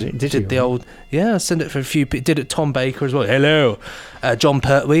well. Did you? The old, I sent it for a few people. Did it Tom Baker as well. Hello, John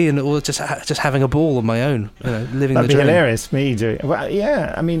Pertwee, and all just having a ball on my own, living That'd the dream. That'd be hilarious. Me doing. Well,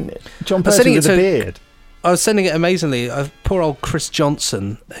 yeah. I mean, John Pertwee with a beard. I was sending it amazingly. Poor old Chris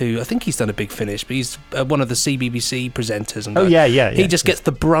Johnson, who I think he's done a Big Finish, but he's one of the CBBC presenters. And he just gets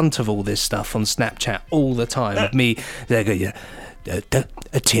the brunt of all this stuff on Snapchat all the time. Of me, they go,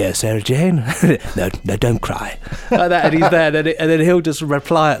 a tear, Sarah Jane. no, don't cry. Like that, and he's there, and then he'll just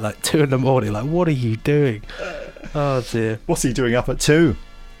reply at like 2 a.m. like, "What are you doing?" Oh dear. What's he doing up at 2?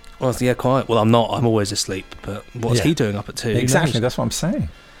 Well, yeah, quite. Well, I'm not. I'm always asleep. But what's he doing up at 2? Exactly. That's what I'm saying.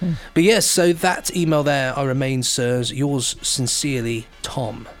 But yes, so that email there, I remain, sirs, yours sincerely,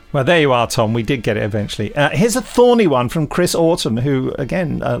 Tom. Well, there you are, Tom. We did get it eventually. Here's a thorny one from Chris Orton, who,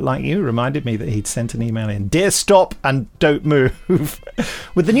 again, like you, reminded me that he'd sent an email in. Dear Stop and Don't Move.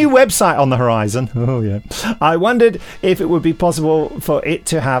 With the new website on the horizon, I wondered if it would be possible for it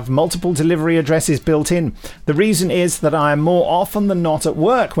to have multiple delivery addresses built in. The reason is that I am more often than not at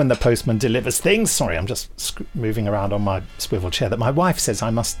work when the postman delivers things. Sorry, I'm just moving around on my swivel chair that my wife says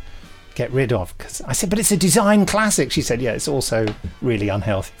I must get rid of, because I said, but it's a design classic. She said, yeah, it's also really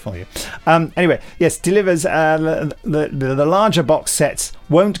unhealthy for you. Anyway, yes, delivers the larger box sets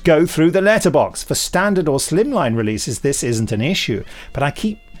won't go through the letterbox. For standard or slimline releases, this isn't an issue, but I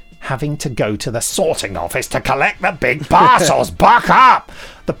keep having to go to the sorting office to collect the big parcels. Buck up!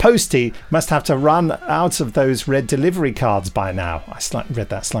 The postie must have to run out of those red delivery cards by now. I read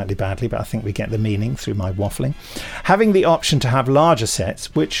that slightly badly, but I think we get the meaning through my waffling. Having the option to have larger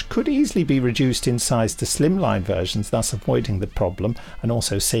sets, which could easily be reduced in size to slimline versions, thus avoiding the problem and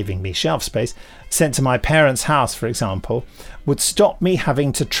also saving me shelf space, sent to my parents' house, for example, would stop me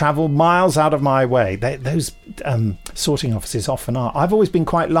having to travel miles out of my way. Those sorting offices often are. I've always been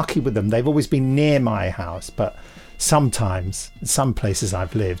quite lucky with them. They've always been near my house, but sometimes, in some places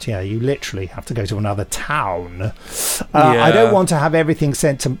I've lived, you literally have to go to another town. I don't want to have everything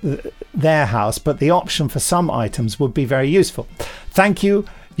sent to their house, but the option for some items would be very useful. Thank you.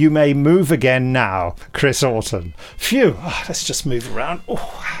 You may move again now, Chris Orton. Phew, let's just move around.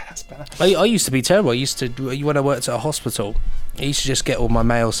 Oh, that's better. I used to be terrible. When I worked at a hospital, I used to just get all my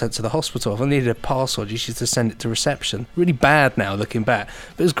mail sent to the hospital. If I needed a parcel, I used to send it to reception. Really bad now, looking back.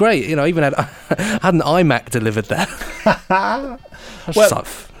 But it was great. I even had an iMac delivered there. Well,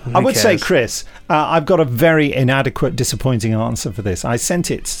 I would say, Chris, I've got a very inadequate, disappointing answer for this. I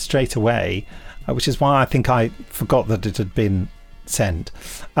sent it straight away, which is why I think I forgot that it had been send.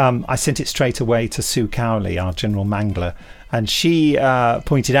 I sent it straight away to Sue Cowley, our general mangler, and she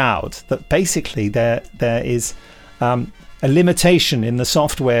pointed out that basically there is a limitation in the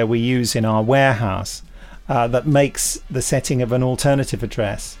software we use in our warehouse that makes the setting of an alternative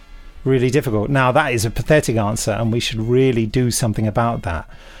address really difficult. Now, that is a pathetic answer, and we should really do something about that.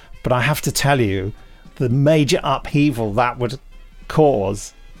 But I have to tell you, the major upheaval that would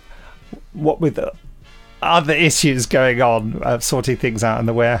cause, what with other issues going on, sorting things out in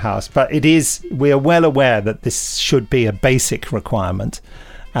the warehouse. But we are well aware that this should be a basic requirement,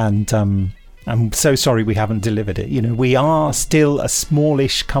 and I'm so sorry we haven't delivered it. We are still a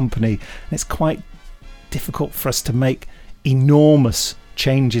smallish company, and it's quite difficult for us to make enormous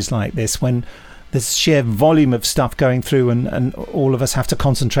changes like this when there's sheer volume of stuff going through, and all of us have to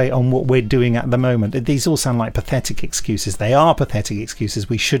concentrate on what we're doing at the moment. These all sound like pathetic excuses. They are pathetic excuses.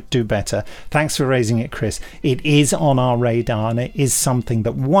 We should do better. Thanks for raising it, Chris. It is on our radar, and it is something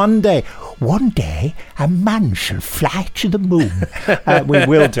that one day a man shall fly to the moon. We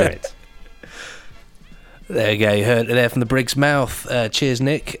will do it. There you go, you heard it there from the Brig's mouth. Cheers,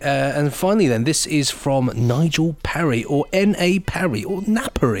 Nick. And finally then, this is from Nigel Parry, or N.A. Parry, or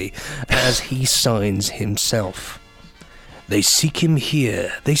Nappery, as he signs himself. They seek him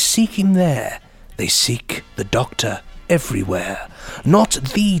here, they seek him there, they seek the doctor everywhere. Not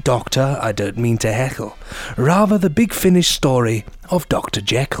the doctor, I don't mean to heckle, rather the Big Finish story of Dr.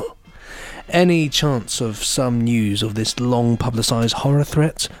 Jekyll. Any chance of some news of this long publicised horror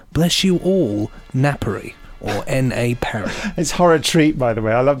threat? Bless you all, Nappery, or N.A. Parry. It's horror treat, by the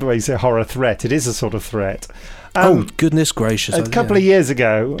way. I love the way you say horror threat. It is a sort of threat. Oh, goodness gracious. A couple of years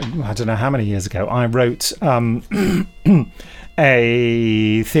ago, I don't know how many years ago, I wrote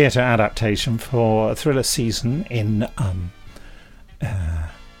a theatre adaptation for a thriller season in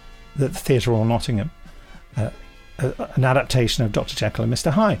the Theatre Royal Nottingham. An adaptation of Dr. Jekyll and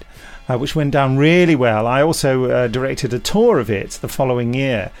Mr. Hyde, which went down really well. I also directed a tour of it the following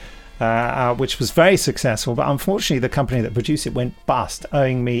year, which was very successful, but unfortunately the company that produced it went bust,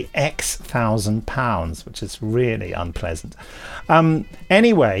 owing me X £1,000, which is really unpleasant.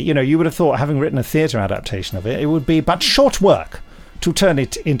 Anyway, you would have thought, having written a theatre adaptation of it, it would be but short work to turn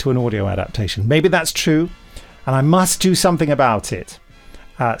it into an audio adaptation. Maybe that's true, and I must do something about it.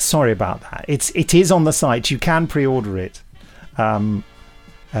 Sorry about that. It is on the site. You can pre-order it, and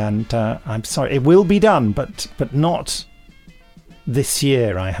I'm sorry. It will be done, but not this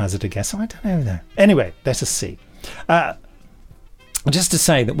year, I hazard a guess. I don't know though. Anyway, let us see. Just to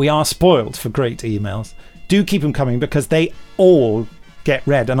say that we are spoiled for great emails. Do keep them coming, because they all get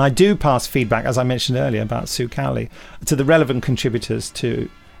read, and I do pass feedback, as I mentioned earlier about Sue Cowley, to the relevant contributors to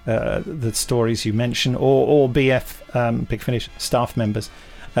the stories you mention, or BF Big Finish staff members,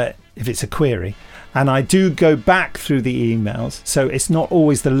 if it's a query. And I do go back through the emails, so it's not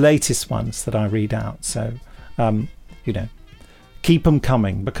always the latest ones that I read out. So keep them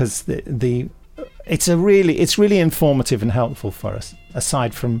coming, because it's really informative and helpful for us,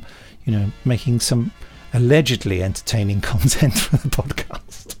 aside from making some allegedly entertaining content for the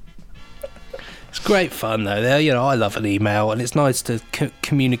podcast. It's great fun though. I love an email, and it's nice to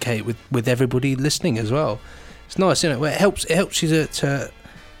communicate with everybody listening as well. It's nice, it helps you to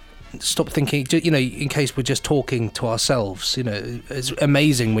stop thinking, in case we're just talking to ourselves. It's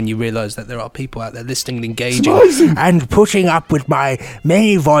amazing when you realise that there are people out there listening and engaging and putting up with my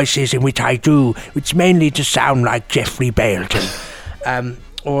many voices, in which I do, which mainly to sound like Jeffrey Bailton.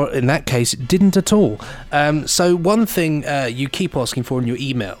 Or in that case, it didn't at all. So one thing you keep asking for in your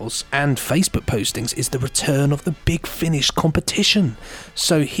emails and Facebook postings is the return of the Big Finish competition.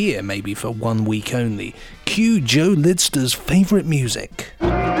 So here, maybe for 1 week only, cue Joe Lidster's favourite music.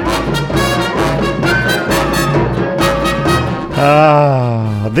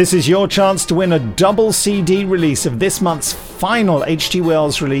 This is your chance to win a double CD release of this month's final H.G.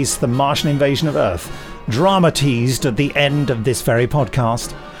 Wells release, The Martian Invasion of Earth, drama teased at the end of this very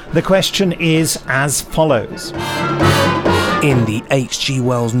podcast. The question is as follows. In the H.G.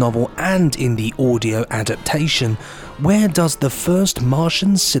 Wells novel and in the audio adaptation, where does the first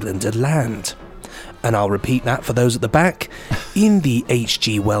Martian cylinder land? And I'll repeat that for those at the back. In the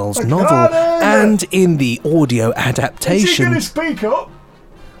H.G. Wells novel and in the audio adaptation... Is he going to speak up?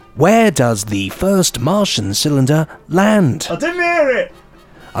 Where does the first Martian cylinder land? I didn't hear it.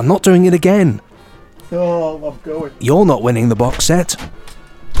 I'm not doing it again. Oh, I'm going. You're not winning the box set.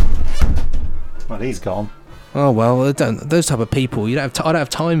 Well, he's gone. Oh well, those type of people. I don't have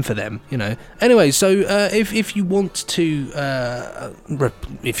time for them, you know. Anyway, so if you want to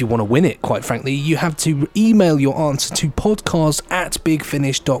win it, quite frankly, you have to email your answer to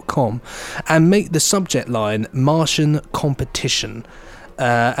podcast@bigfinish.com and make the subject line Martian competition.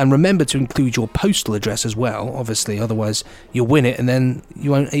 And remember to include your postal address as well, obviously, otherwise you'll win it and then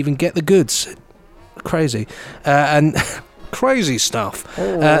you won't even get the goods. Crazy. And crazy stuff.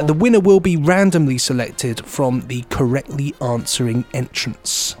 The winner will be randomly selected from the correctly answering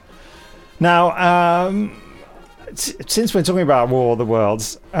entrants. Now, since we're talking about War of the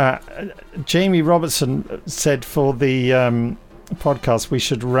Worlds, Jamie Robertson said for the podcast we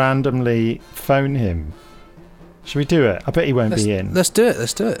should randomly phone him. Should we do it? I bet he won't be in. Let's do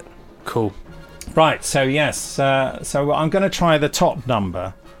it. Cool. Right, so yes. So I'm going to try the top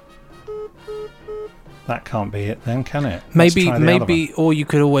number. That can't be it then, can it? Maybe, or you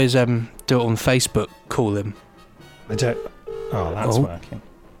could always do it on Facebook, call him. I don't... Oh, that's working.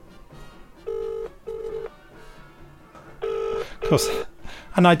 Of course.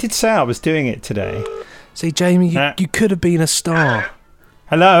 And I did say I was doing it today. See, Jamie, you could have been a star.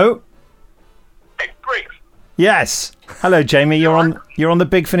 Hello? Hey, Briggs. Yes. Hello, Jamie. You're on the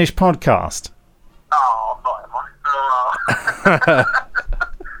Big Finish podcast. Oh, not am I? How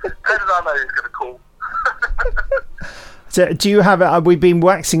did I know he was going to call? So, do you have? We've been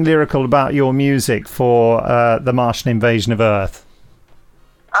waxing lyrical about your music for the Martian invasion of Earth.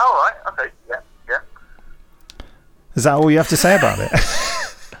 Oh, right. Okay. Yeah. Is that all you have to say about it?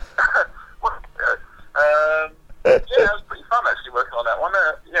 Yeah, it was pretty fun actually working on that one.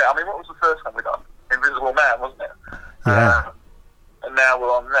 I mean, what was the first one we done? Invisible Man, wasn't it? Yeah. And now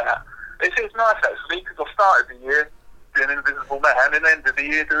we're on that. It seems nice actually because I started the year doing Invisible Man and ended the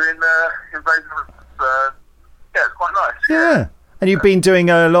year doing Invasion of Earth. Yeah, it's quite nice. Yeah. And you've been doing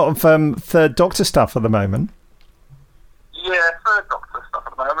a lot of Third Doctor stuff at the moment. Yeah, Third Doctor stuff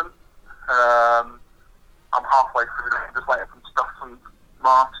at the moment. I'm halfway through it, just waiting for stuff from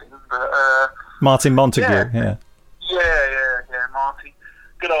Martin. But, Martin Montague, yeah. Yeah, Marty.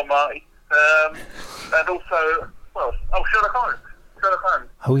 Good old Marty. And also, Sherlock Holmes.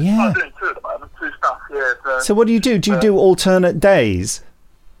 Oh, yeah. I'm doing two at the moment, two stuff, yeah. So what do you do? Do you do alternate days?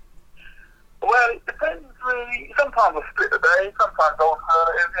 Well, it depends really. Sometimes I split the day, sometimes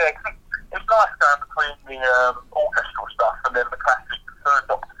alternative, yeah. 'Cause it's nice going between the orchestral stuff and then the classic Third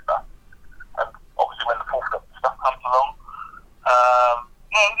Doctor stuff. And obviously when the Fourth Doctor stuff comes along,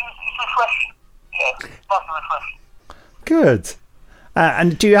 it's refreshing. Yeah, it's nice and refreshing. Good.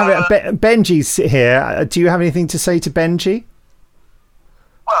 And do you have Benji's here? Do you have anything to say to Benji?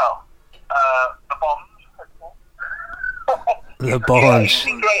 Well, the Bonds. The Bonds. He's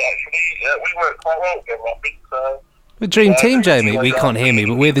been great actually. We work quite well together, I think. So. The dream team, Jamie. We can't hear me,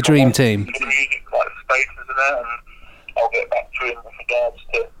 but we're the dream team. The music, like spaces and that, and I'll get back to him with regards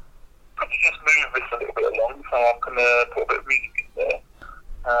to just move this a little bit along, so I can put a bit of music in there.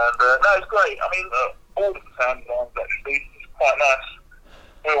 And no, it's great. I mean, all the sound designs actually is quite nice.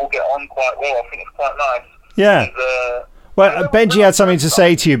 We all get on quite well. I think it's quite nice. Yeah. Well, Benji had something to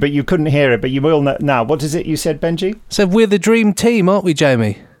say to you, but you couldn't hear it. But you will know now. What is it you said, Benji? So we're the dream team, aren't we,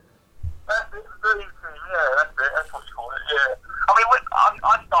 Jamie? That's it, the dream team. Yeah, that's it. That's what you call it. Yeah. I mean,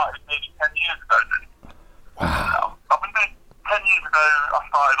 I started nearly 10 years ago. Wow. I've been doing 10 years ago. I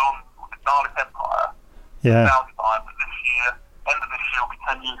started on the Dalek Empire. Yeah. Soundtime, but this year, end of this year, will be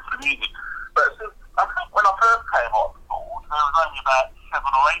 10 years for the music. But since, I think when I first came on board, there was only about 7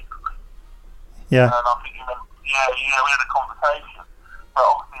 or 8 of us. Yeah. And I think, we had a conversation. But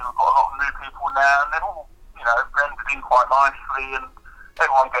obviously we've got a lot of new people now, and they've all, blended in quite nicely, and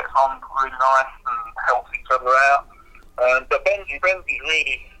everyone gets on really nice and helps each other out. But Benji's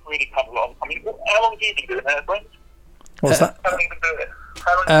really, really come along. I mean, how long have you been doing that, Brent? What's that? How long have you been doing it?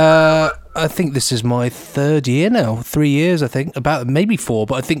 I think this is my 3rd year now. 3 years, I think. About maybe 4,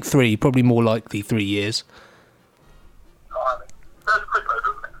 but I think 3. Probably more likely 3 years. That's quick though,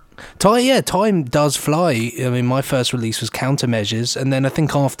 doesn't it? Time does fly. I mean, my first release was Countermeasures, and then I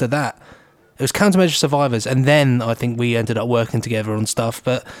think after that, it was Countermeasure Survivors, and then I think we ended up working together on stuff.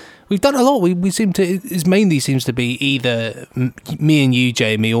 But we've done a lot. We seem to. It mainly seems to be either me and you,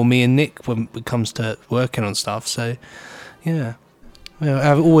 Jamie, or me and Nick when it comes to working on stuff. So, yeah.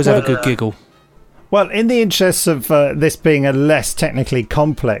 I always have a good giggle. Well, in the interest of this being a less technically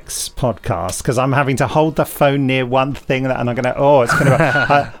complex podcast, because I'm having to hold the phone near one thing, and I'm going to. It's going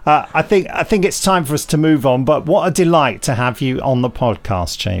to. I think it's time for us to move on. But what a delight to have you on the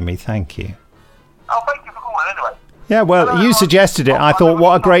podcast, Jamie. Thank you. Oh, thank you for calling anyway. Yeah, well, you suggested it. I thought,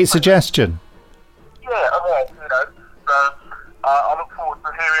 what a great suggestion. Yeah, so I look forward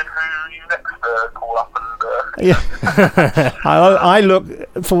to hearing who you next call up and Yeah. I look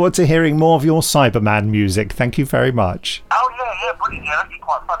forward to hearing more of your Cyberman music. Thank you very much. Oh, yeah, brilliant. Yeah, that's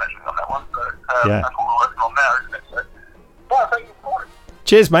quite fun actually on that one. So, Yeah. that's what we're working on now, isn't it? So, well, thank you for it.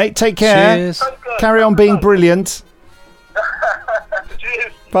 Cheers, mate. Take care. Cheers. Carry on being brilliant.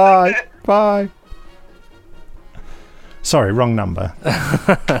 Cheers. Bye. Bye. Sorry, wrong number.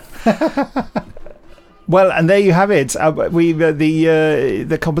 Well, and there you have it.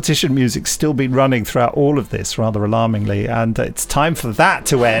 The competition music's still been running throughout all of this, rather alarmingly, and it's time for that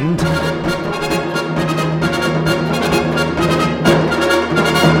to end.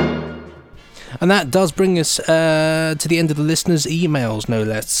 And that does bring us to the end of the listeners' emails, no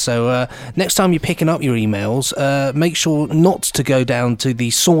less. So next time you're picking up your emails, make sure not to go down to the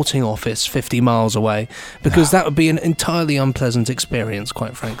sorting office 50 miles away, because that would be an entirely unpleasant experience,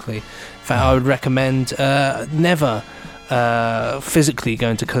 quite frankly. In fact, I would recommend never physically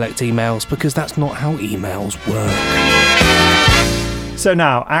going to collect emails, because that's not how emails work. So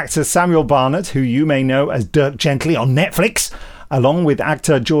now, actor Samuel Barnett, who you may know as Dirk Gently on Netflix, along with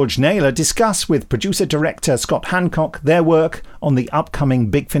actor George Naylor, discuss with producer-director Scott Hancock their work on the upcoming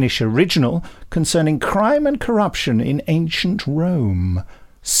Big Finish original concerning crime and corruption in ancient Rome.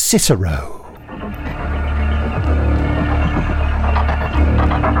 Cicero.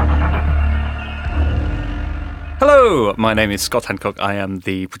 Hello, my name is Scott Hancock. I am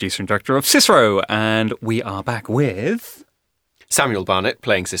the producer and director of Cicero, and we are back with Samuel Barnett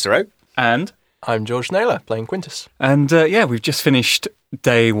playing Cicero. And I'm George Naylor, playing Quintus. And we've just finished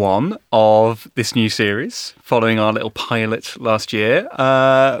day one of this new series, following our little pilot last year.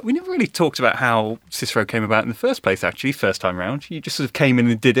 We never really talked about how Cicero came about in the first place, actually, first time round. You just sort of came in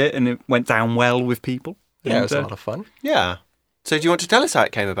and did it, and it went down well with people. Yeah, it was a lot of fun. Yeah. So do you want to tell us how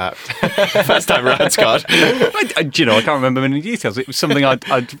it came about? First time round, Scott. I can't remember many details. It was something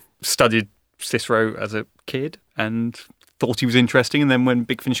I'd studied Cicero as a kid and thought he was interesting, and then when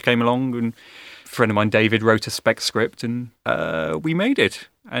Big Finish came along, and a friend of mine, David, wrote a spec script, and we made it.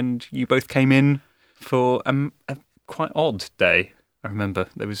 And you both came in for a quite odd day. I remember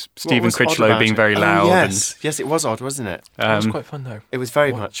there was Stephen Critchlow being very loud. Yes, yes, it was odd, wasn't it? It was quite fun, though. It was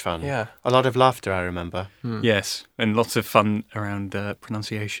very much fun. Yeah. A lot of laughter, I remember. Yes, and lots of fun around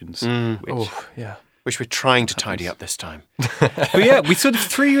pronunciations. Which we're trying to tidy up this time. But yeah, we sort of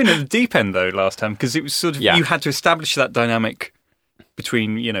threw you in at the deep end, though, last time, because it was sort of, you had to establish that dynamic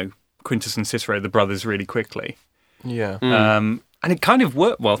between, Quintus and Cicero, the brothers, really quickly. Yeah. And it kind of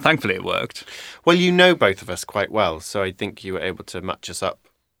worked. Well, thankfully it worked. Well, you know both of us quite well, so I think you were able to match us up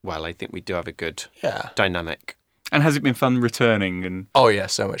well. I think we do have a good dynamic. And has it been fun returning? And oh, yeah,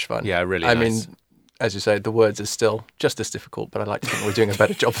 so much fun. Yeah, really I nice. mean, as you say, the words are still just as difficult, but I like to think we're doing a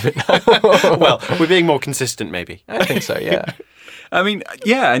better job of it now. Well, we're being more consistent, maybe. I think so, yeah. I mean,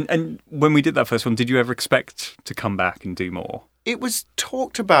 yeah, and when we did that first one, did you ever expect to come back and do more? It was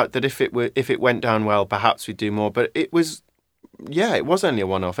talked about that if it went down well, perhaps we'd do more, but it was only a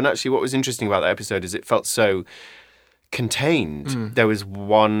one-off. And actually what was interesting about that episode is it felt so contained. There was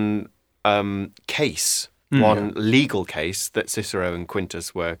one case, one legal case that Cicero and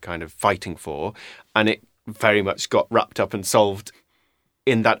Quintus were kind of fighting for, and it very much got wrapped up and solved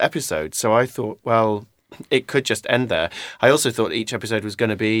in that episode. So I thought, well, it could just end there. I also thought each episode was going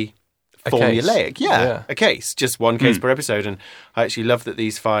to be formulaic. Yeah, a case, just one case per episode. And I actually love that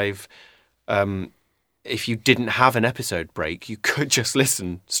these five, if you didn't have an episode break, you could just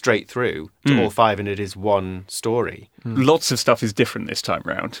listen straight through to all five, and it is one story. Lots of stuff is different this time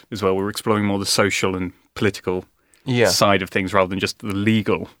round as well. We're exploring more the social and political side of things rather than just the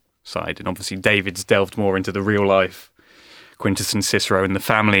legal side. And obviously David's delved more into the real life Quintus and Cicero and the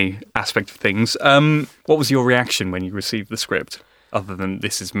family aspect of things. What was your reaction when you received the script, other than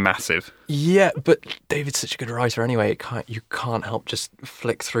this is massive? Yeah, but David's such a good writer anyway. You can't help just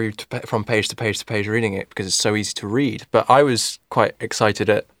flick through from page to page to page reading it because it's so easy to read. But I was quite excited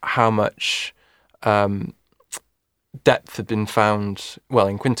at how much depth had been found. Well,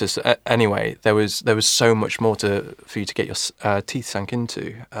 in Quintus anyway, there was so much more for you to get your teeth sunk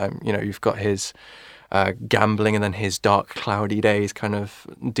into. You've got his gambling and then his dark, cloudy days, kind of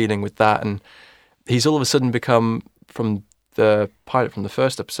dealing with that, and he's all of a sudden become, from the pilot, from the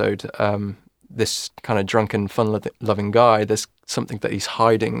first episode, this kind of drunken, fun-loving guy. There's something that he's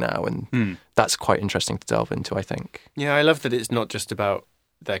hiding now, and that's quite interesting to delve into, I think. Yeah, I love that it's not just about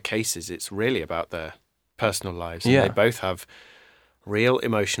their cases, it's really about their personal lives. And Yeah. they both have real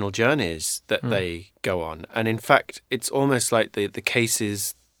emotional journeys that they go on. And in fact, it's almost like the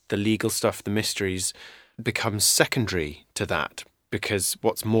cases, the legal stuff, the mysteries becomes secondary to that. because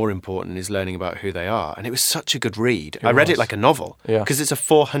what's more important is learning about who they are. And it was such a good read. I read it like a novel because it's a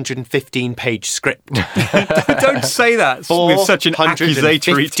 415-page script. Don't say that with such an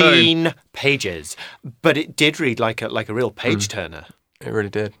accusatory tone. 415 pages, but it did read like a real page turner. It really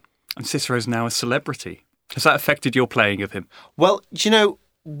did. And Cicero's now a celebrity. Has that affected your playing of him? Well, do you know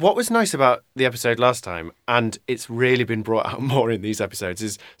what was nice about the episode last time, and it's really been brought out more in these episodes,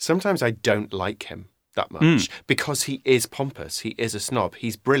 is sometimes I don't like him that much because he is pompous, he is a snob,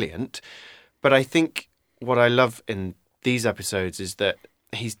 he's brilliant. But I think what I love in these episodes is that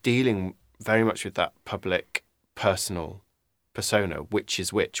he's dealing very much with that public, personal persona, which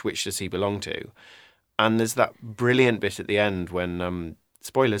is which does he belong to? And there's that brilliant bit at the end when,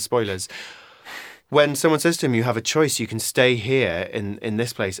 spoilers, when someone says to him, you have a choice, you can stay here in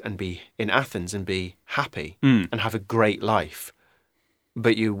this place and be in Athens and be happy and have a great life,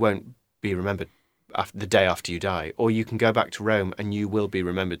 but you won't be remembered the day after you die, or you can go back to Rome and you will be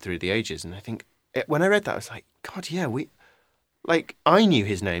remembered through the ages. And I think when I read that, I was like, God, yeah, I knew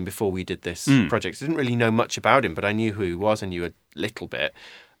his name before we did this project. I didn't really know much about him, but I knew who he was. I knew a little bit.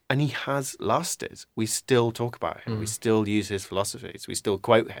 And he has lasted. We still talk about him. We still use his philosophies. We still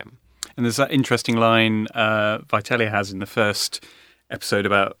quote him. And there's that interesting line Vitalia has in the first episode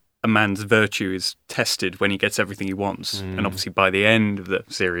about a man's virtue is tested when he gets everything he wants. And obviously by the end of the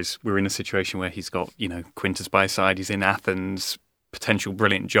series, we're in a situation where he's got, Quintus by his side, he's in Athens, potential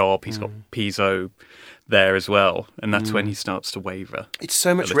brilliant job, he's got Piso there as well. And that's when he starts to waver. It's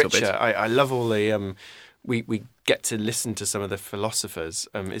so much richer. I love all the... We get to listen to some of the philosophers.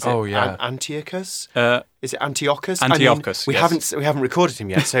 Is it Antiochus? Is it Antiochus? Antiochus. We haven't recorded him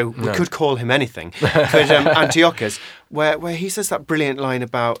yet, so we could call him anything. But Antiochus, where he says that brilliant line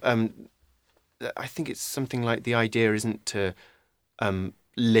about, I think it's something like the idea isn't to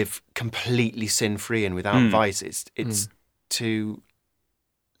live completely sin-free and without vice. It's to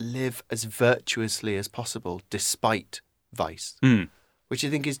live as virtuously as possible despite vice. Which I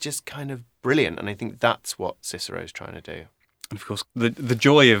think is just kind of brilliant. And I think that's what Cicero's trying to do. And of course, the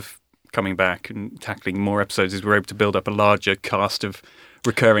joy of coming back and tackling more episodes is we're able to build up a larger cast of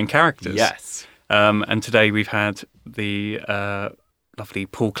recurring characters. Yes. And today we've had the lovely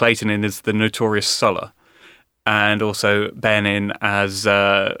Paul Clayton in as the notorious Sulla, and also Ben in as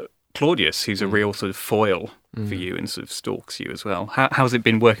Claudius, who's a real sort of foil for you and sort of stalks you as well. How's it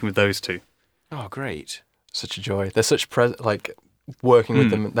been working with those two? Oh, great. Such a joy. They're such working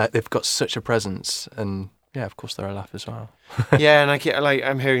with them, that they've got such a presence, and yeah, of course they're a laugh as well. Yeah, and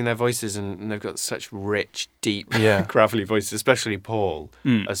I'm hearing their voices, and they've got such rich, deep, gravelly voices, especially Paul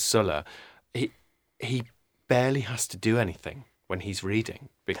as Sulla. He barely has to do anything when he's reading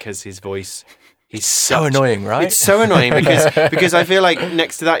because his voice. He's so annoying, right? It's so annoying because I feel like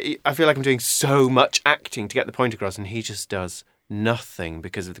next to that, I feel like I'm doing so much acting to get the point across, and he just does nothing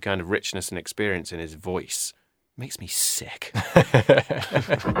because of the kind of richness and experience in his voice. Makes me sick.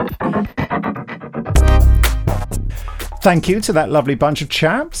 Thank you to that lovely bunch of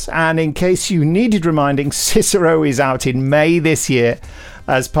chaps. And in case you needed reminding, Cicero is out in May this year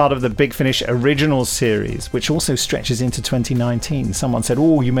as part of the Big Finish original series, which also stretches into 2019. Someone said,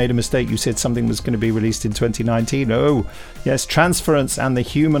 oh, you made a mistake. You said something was going to be released in 2019. Oh, yes, Transference and the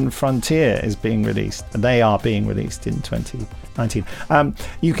Human Frontier is being released. They are being released in 2019.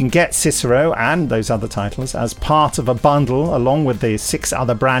 You can get Cicero and those other titles as part of a bundle along with the 6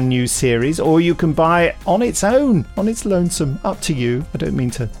 other brand new series, or you can buy it on its own, on its lonesome. Up to you. I don't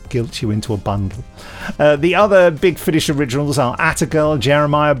mean to guilt you into a bundle. The other Big Finish originals are Attical,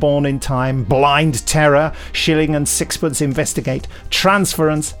 Jeremiah Born in Time, Blind Terror, Shilling and Sixpence Investigate,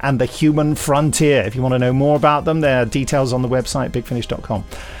 Transference, and The Human Frontier. If you want to know more about them, there are details on the website bigfinish.com.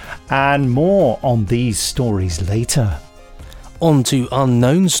 And more on these stories later. On to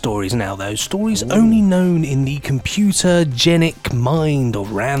unknown stories now, though. Stories only known in the computer-genic mind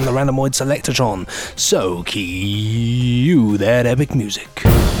of Ran the Randomoid Selectatron. So cue that epic music.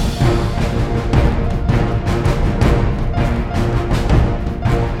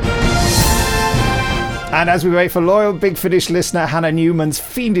 And as we wait for loyal Big Finish listener Hannah Newman's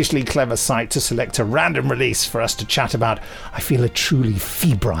fiendishly clever site to select a random release for us to chat about, I feel a truly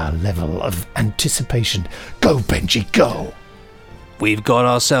febrile level of anticipation. Go, Benji, go! We've got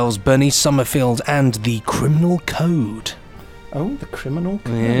ourselves Bernice Summerfield and the Criminal Code. Oh, the Criminal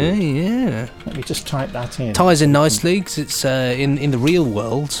Code. Yeah. Let me just type that in. Ties in nicely, because it's in the real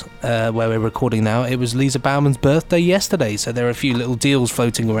world, where we're recording now. It was Lisa Bauman's birthday yesterday, so there are a few little deals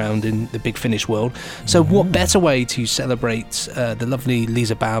floating around in the Big Finish world. So what better way to celebrate the lovely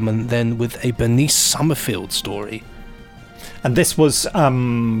Lisa Bauman than with a Bernice Summerfield story? And this was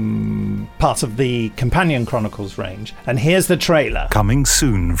part of the Companion Chronicles range. And here's the trailer. Coming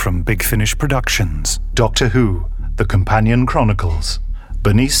soon from Big Finish Productions. Doctor Who, The Companion Chronicles.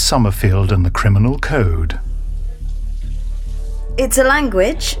 Bernice Summerfield and the Criminal Code. It's a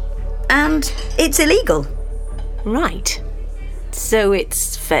language, and it's illegal. Right. So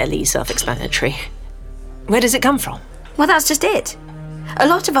it's fairly self-explanatory. Where does it come from? Well, that's just it. A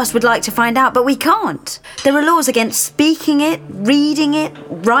lot of us would like to find out, but we can't. There are laws against speaking it, reading it,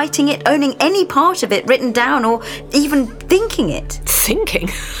 writing it, owning any part of it written down, or even thinking it. Thinking?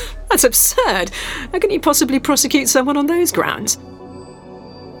 That's absurd. How can you possibly prosecute someone on those grounds?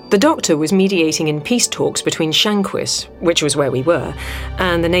 The Doctor was mediating in peace talks between Shanquis, which was where we were,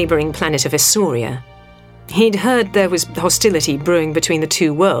 and the neighbouring planet of Essoria. He'd heard there was hostility brewing between the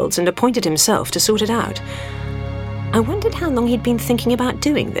two worlds and appointed himself to sort it out. I wondered how long he'd been thinking about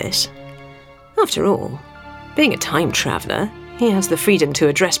doing this. After all, being a time traveller, he has the freedom to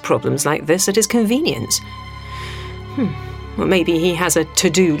address problems like this at his convenience. Or maybe he has a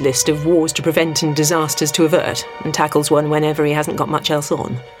to-do list of wars to prevent and disasters to avert, and tackles one whenever he hasn't got much else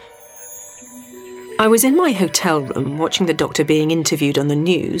on. I was in my hotel room watching the Doctor being interviewed on the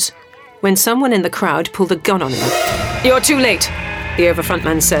news when someone in the crowd pulled a gun on him. "You're too late," the overfront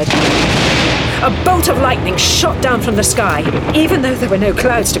man said. A bolt of lightning shot down from the sky, even though there were no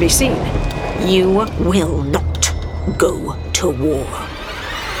clouds to be seen. You will not go to war.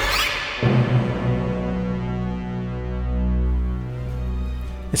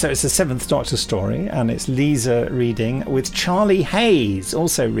 So it's the 7th Doctor story, and it's Lisa reading with Charlie Hayes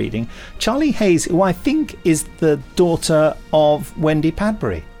also reading. Charlie Hayes, who I think is the daughter of Wendy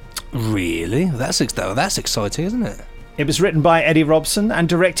Padbury. Really? That's exciting, isn't it? It was written by Eddie Robson and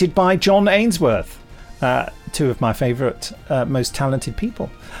directed by John Ainsworth, two of my favourite, most talented people.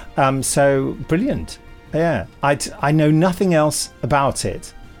 So brilliant. Yeah, I know nothing else about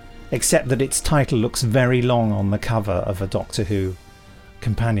it, except that its title looks very long on the cover of a Doctor Who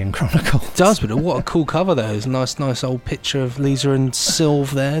Companion Chronicle. It does, but what a cool cover though. It's a nice old picture of Lisa and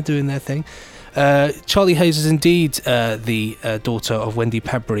Sylve there doing their thing. Charlie Hayes is indeed the daughter of Wendy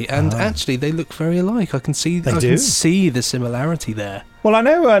Padbury, and actually they look very alike. I can see the similarity there. Well, I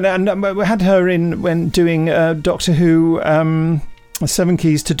know, and we had her in when doing Doctor Who 7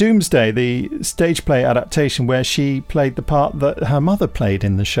 Keys to Doomsday, the stage play adaptation, where she played the part that her mother played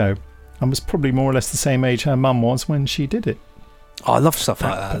in the show, and was probably more or less the same age her mum was when she did it. Oh, I love stuff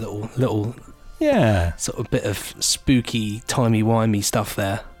like that, little sort of bit of spooky, timey-wimey stuff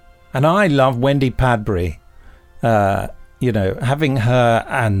there. And I love Wendy Padbury. Having her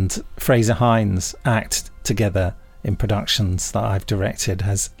and Fraser Hines act together in productions that I've directed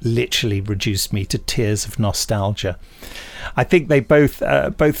has literally reduced me to tears of nostalgia. I think they both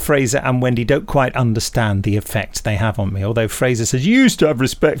Fraser and Wendy don't quite understand the effect they have on me. Although Fraser says, "You used to have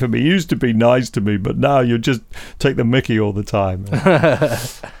respect for me, you used to be nice to me, but now you just take the mickey all the time."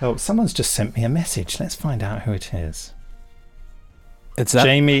 Oh, someone's just sent me a message. Let's find out who it is. It's that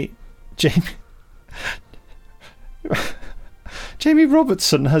Jamie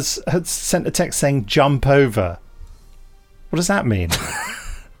Robertson has sent a text saying "jump over." What does that mean?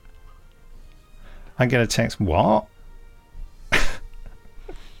 I get a text, what?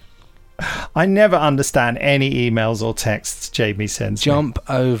 I never understand any emails or texts Jamie sends Jump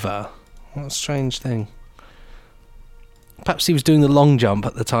over. What a strange thing. Perhaps he was doing the long jump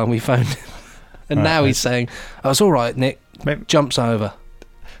at the time we phoned him. And now he's saying, "Oh, it's all right, Nick." Jumps over.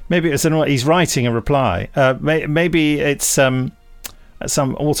 Maybe it's he's writing a reply. Maybe it's some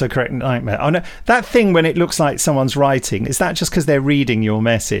autocorrect nightmare. Oh no, that thing when it looks like someone's writing, is that just because they're reading your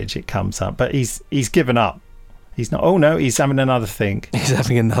message? It comes up, but he's given up. He's not. Oh no, he's having another think. He's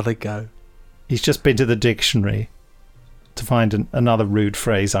having another go. He's just been to the dictionary to find another rude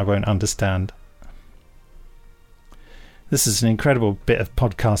phrase I won't understand. This is an incredible bit of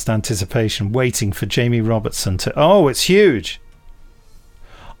podcast anticipation, waiting for Jamie Robertson to... Oh, it's huge.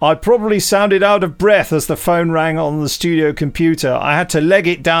 I probably sounded out of breath as the phone rang on the studio computer. I had to leg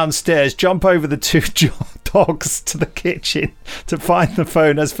it downstairs, jump over the 2 dogs to the kitchen to find the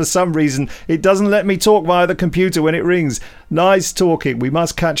phone, as for some reason it doesn't let me talk via the computer when it rings. Nice talking. We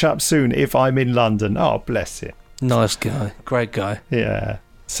must catch up soon if I'm in London. Oh, bless it. Nice guy. Great guy. Yeah.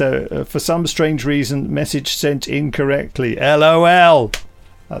 So, for some strange reason, message sent incorrectly. LOL.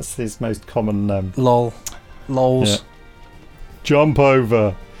 That's his most common... LOL. LOLs. Yeah. Jump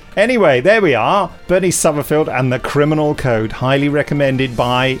over. Anyway, there we are. Bernice Summerfield and the Criminal Code. Highly recommended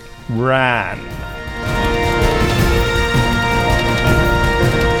by Ran.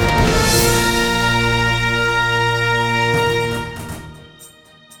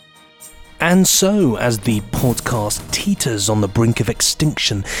 And so, as the podcast teeters on the brink of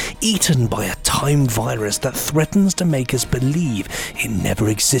extinction, eaten by a time virus that threatens to make us believe it never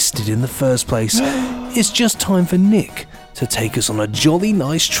existed in the first place, it's just time for Nick to take us on a jolly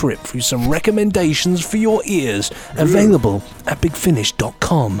nice trip through some recommendations for your ears, available at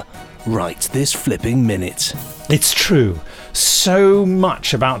bigfinish.com right this flipping minute. It's true. So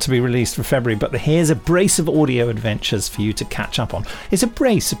much about to be released for February, but here's a brace of audio adventures for you to catch up on. Is a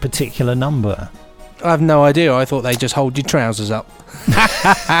brace a particular number? I have no idea. I thought they just hold your trousers up. What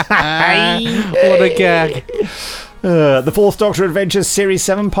a gag. The Fourth Doctor Adventures Series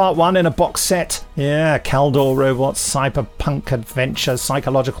 7 Part 1 in a box set. Yeah, Caldor robots, cyberpunk adventure,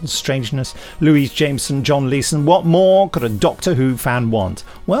 psychological strangeness, Louise Jameson, John Leeson. What more could a Doctor Who fan want?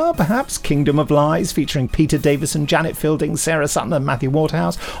 Well, perhaps Kingdom of Lies featuring Peter Davison, Janet Fielding, Sarah Sutton and Matthew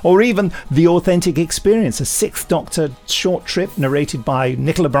Waterhouse, or even The Authentic Experience, a Sixth Doctor short trip narrated by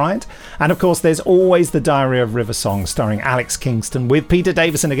Nicola Bryant. And of course there's always The Diary of River Song starring Alex Kingston with Peter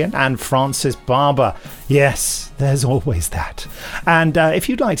Davison again and Francis Barber. Yes, there's always that. And if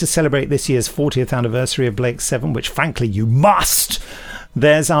you'd like to celebrate this year's 40th anniversary of Blake 7, which frankly you must,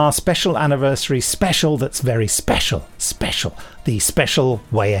 there's our special anniversary special that's very special. The special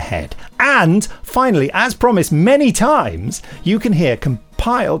way ahead. And finally, as promised many times, you can hear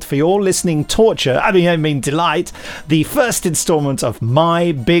compiled for your listening torture, I mean delight, the first instalment of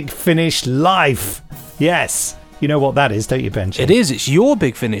My Big Finish Life. Yes, you know what that is, don't you, Benji? It is. It's your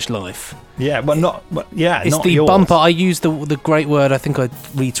Big Finish Life. Yeah, well, it's not the yours. bumper. I used the great word. I think I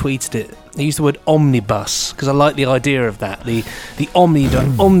retweeted it. I used the word omnibus because I like the idea of that. The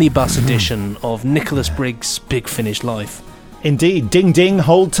omnibus edition of Nicholas Briggs' Big Finish Life. Indeed, ding ding,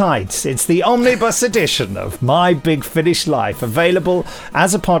 hold tight. It's the omnibus edition of My Big Finish Life, available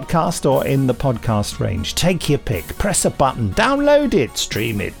as a podcast or in the podcast range. Take your pick, press a button, download it,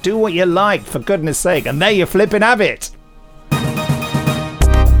 stream it, do what you like, for goodness sake, and there you flipping have it.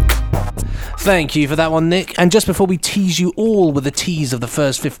 Thank you for that one, Nick. And just before we tease you all with a tease of the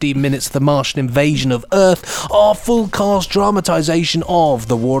first 15 minutes of the Martian invasion of Earth, our full cast dramatisation of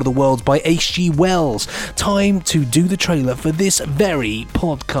The War of the Worlds by H.G. Wells, time to do the trailer for this very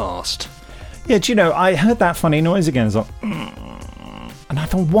podcast. Yeah, do you know, I heard that funny noise again. It's like, and I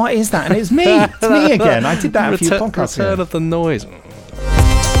thought, what is that? And it's me. It's me again. I did that a few podcasts ago. Return of the noise.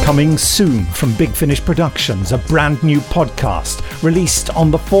 Coming soon from Big Finish Productions, a brand new podcast released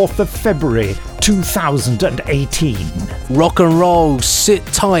on the 4th of February 2018. Rock and roll, sit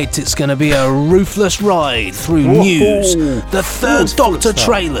tight, it's going to be a ruthless ride through news, the Third Doctor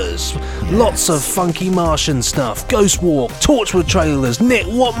trailers, lots of funky Martian stuff, Ghost Walk, Torchwood trailers. Nick,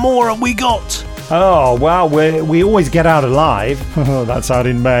 what more have we got? Oh, well, we always get out alive. That's out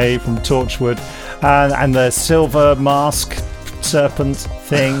in May from Torchwood. And the Silver Mask Serpent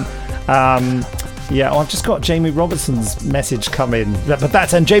thing. I've just got Jamie Robertson's message come in.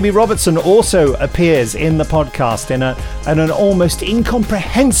 And Jamie Robertson also appears in the podcast in an almost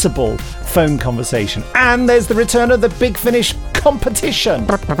incomprehensible phone conversation. And there's the return of the Big Finish competition.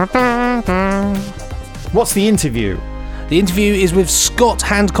 What's the interview? The interview is with Scott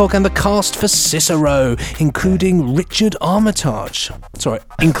Handcock and the cast for Cicero, including Richard Armitage.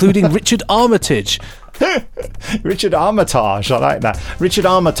 Richard Armitage, I like that. Richard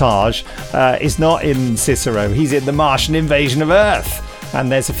Armitage is not in Cicero. He's in the Martian invasion of Earth.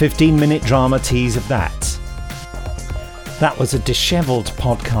 And there's a 15-minute drama tease of that. That was a dishevelled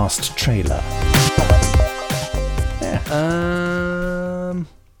podcast trailer. Yeah.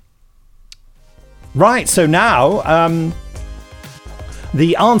 Right, so now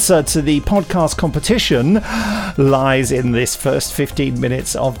the answer to the podcast competition lies in this first 15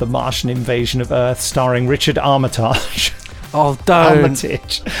 minutes of The Martian Invasion of Earth, starring Richard Armitage. Oh, don't.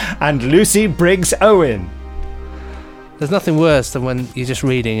 Armitage and Lucy Briggs Owen. There's nothing worse than when you're just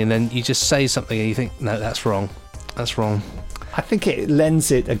reading and then you just say something and you think, no, that's wrong. That's wrong. I think it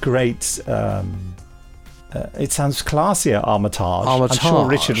lends it a great... it sounds classier,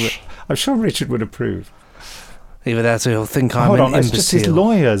 Armitage. I'm sure Richard would approve. Either that or he'll think I'm an imbecile. It's just his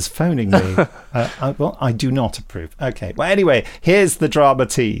lawyers phoning me. I do not approve. Okay. Well, anyway, here's the drama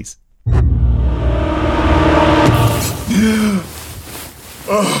tease.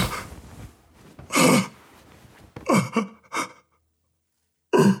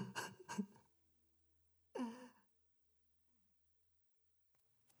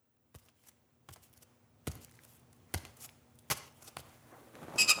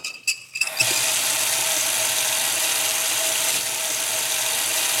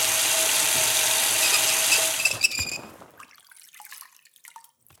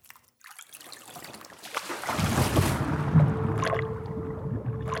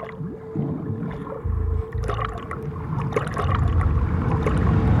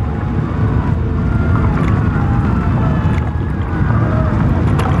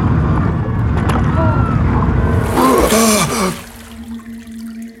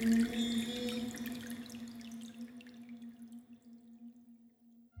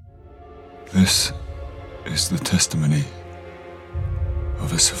 This is the testimony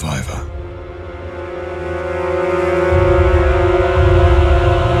of a survivor.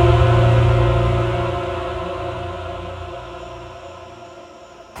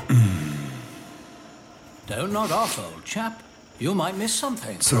 Don't nod off, old chap. You might miss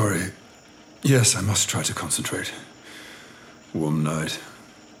something. Sorry. Yes, I must try to concentrate. Warm night.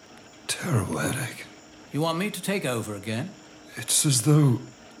 Terrible headache. You want me to take over again? It's as though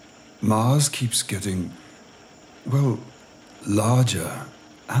Mars keeps getting, well, larger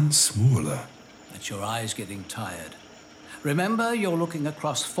and smaller. It's your eyes getting tired. Remember, you're looking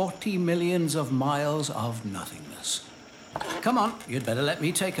across 40 millions of miles of nothingness. Come on, you'd better let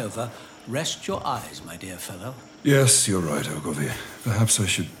me take over. Rest your eyes, my dear fellow. Yes, you're right, Ogilvy. Perhaps I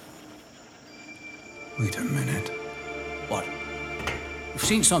should... Wait a minute. What? You've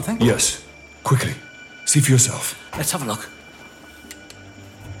seen something? Yes. Quickly. See for yourself. Let's have a look.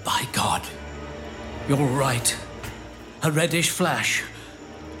 By God. You're right. A reddish flash.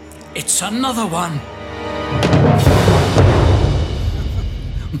 It's another one.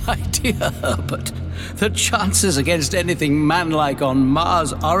 My dear Herbert, the chances against anything man-like on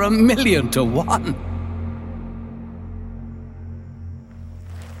Mars are 1,000,000 to 1.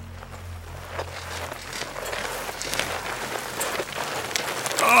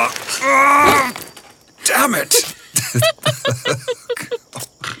 Damn it!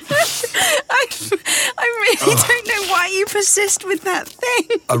 I really don't know why you persist with that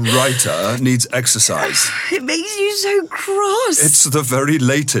thing. A writer needs exercise. It makes you so cross. It's the very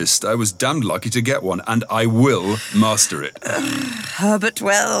latest. I was damned lucky to get one, and I will master it. Herbert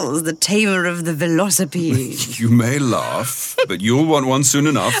Wells, the tamer of the velocipede. You may laugh, but you'll want one soon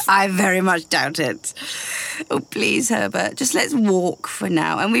enough. I very much doubt it. Oh, please, Herbert, just let's walk for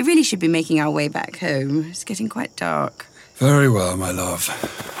now. And we really should be making our way back home. It's getting quite dark. Very well, my love.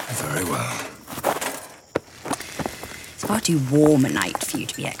 Very well. It's far too warm a night for you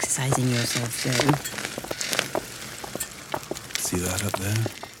to be exercising yourself, Joe. See that up there?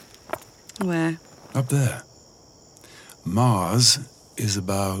 Where? Up there. Mars is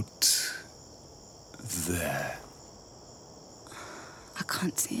about... there. I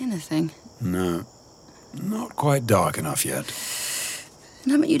can't see anything. No. Not quite dark enough yet.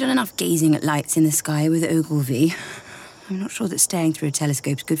 And haven't you done enough gazing at lights in the sky with Ogilvy? I'm not sure that staring through a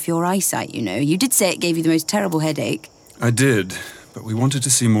telescope's good for your eyesight, you know. You did say it gave you the most terrible headache. I did, but we wanted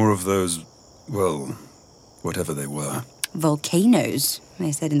to see more of those, well, whatever they were. Volcanoes,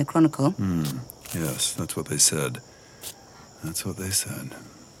 they said in the Chronicle. Yes, that's what they said. That's what they said.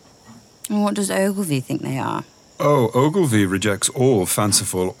 And what does Ogilvy think they are? Oh, Ogilvy rejects all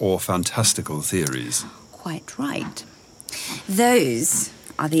fanciful or fantastical theories. Quite right. Those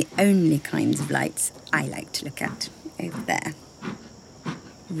are the only kinds of lights I like to look at over there.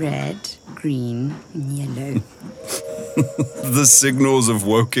 Red, green, and yellow. The signals of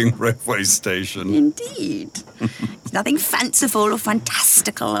Woking Railway Station. Indeed. There's nothing fanciful or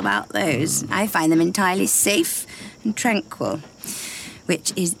fantastical about those. I find them entirely safe and tranquil,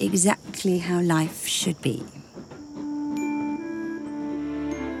 which is exactly how life should be.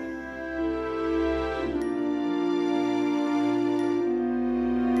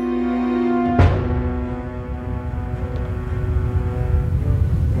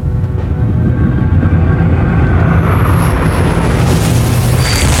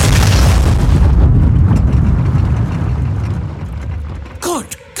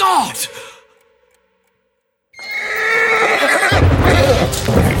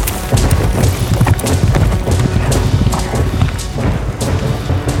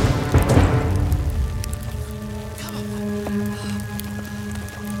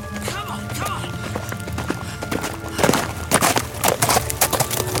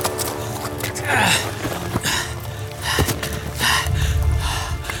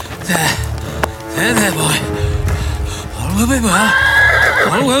 There, boy. All will be well.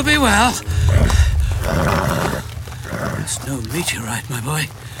 All will be well. It's no meteorite, my boy.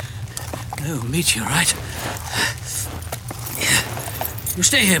 No meteorite. You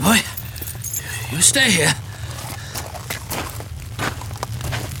stay here, boy. You stay here.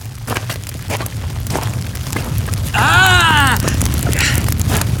 Ah!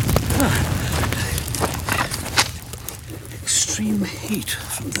 Extreme heat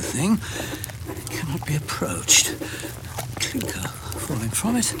from the thing. Cannot be approached. Clinker falling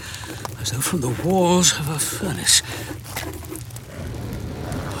from it, as though from the walls of a furnace.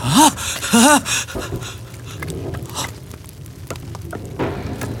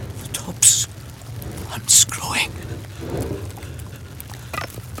 The top's unscrewing.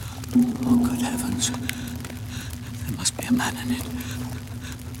 Oh, good heavens. There must be a man in it.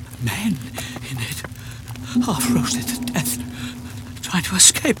 men in it, half roasted to death, trying to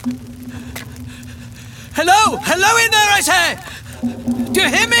escape. Hello! Hello in there, I say! Do you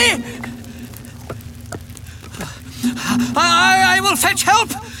hear me? I will fetch help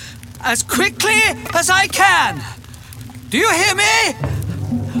as quickly as I can. Do you hear me?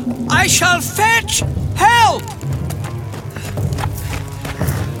 I shall fetch help!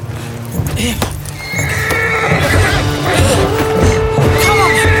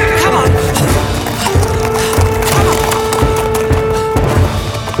 Come on!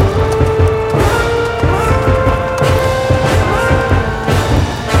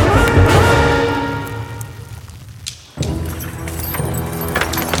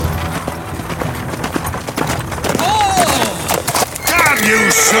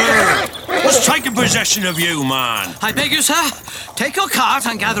 You, sir! What's taking possession of you, man? I beg you, sir, take your cart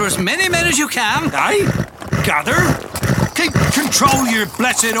and gather as many men as you can. Aye? Gather? Keep control your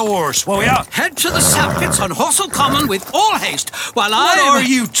blessed horse, will ya? Head to the sandpits on Horsell Common with all haste, while What are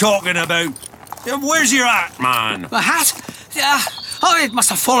you talking about? Where's your hat, man? The hat? Oh, it must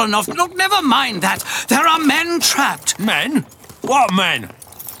have fallen off. Look, never mind that. There are men trapped. Men? What men?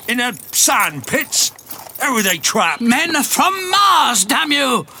 In the sand pits? How are they trapped? Men from Mars, damn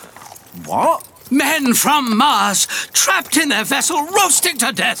you! What? Men from Mars, trapped in their vessel, roasting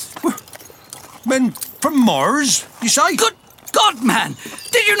to death. Men from Mars, you say? Good God, man!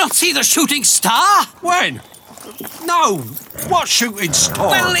 Did you not see the shooting star? When? No. What shooting star?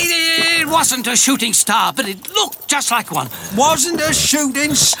 Well, it wasn't a shooting star, but it looked just like one. Wasn't a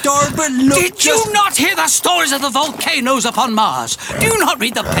shooting star, but looked Did you not hear the stories of the volcanoes upon Mars? Do you not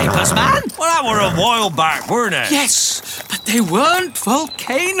read the papers, man? Well, that were a while back, weren't they? Yes, but they weren't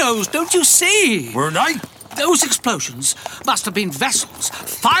volcanoes, don't you see? Were they? Those explosions must have been vessels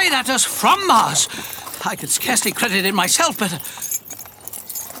fired at us from Mars. I could scarcely credit it myself, but...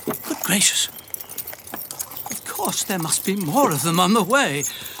 Good gracious. Of course, there must be more of them on the way.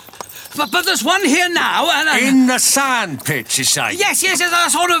 But there's one here now, and... In the sand pits, you say? Yes, it's a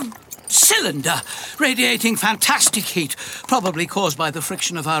sort of cylinder, radiating fantastic heat, probably caused by the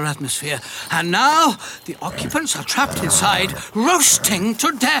friction of our atmosphere. And now, the occupants are trapped inside, roasting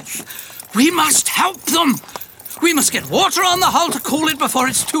to death. We must help them. We must get water on the hull to cool it before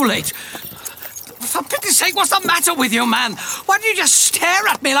it's too late. For pity's sake, what's the matter with you, man? Why do you just stare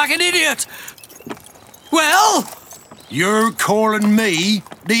at me like an idiot? Well? You're calling me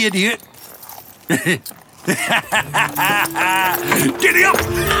the idiot? Giddy up!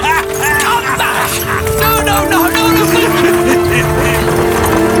 Come back! No!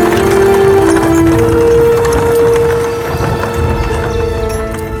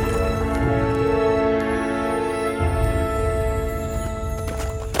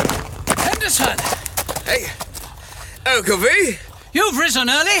 Henderson! Hey, Ogilvy? You've risen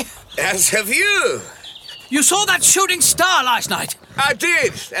early. As have you. You saw that shooting star last night. I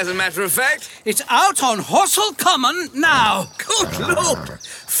did, as a matter of fact. It's out on Horsell Common now. Good Lord!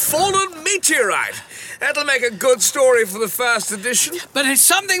 Fallen meteorite. That'll make a good story for the first edition. But it's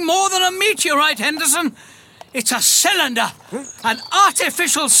something more than a meteorite, Henderson. It's a cylinder. An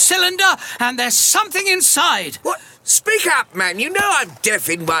artificial cylinder, and there's something inside. What? Speak up, man. You know I'm deaf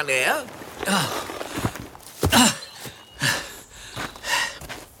in one ear.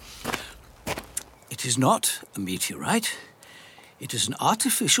 It is not a meteorite. It is an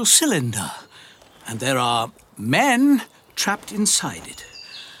artificial cylinder. And there are men trapped inside it.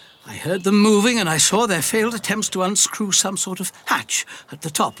 I heard them moving and I saw their failed attempts to unscrew some sort of hatch at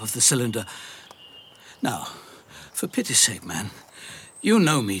the top of the cylinder. Now, for pity's sake, man, you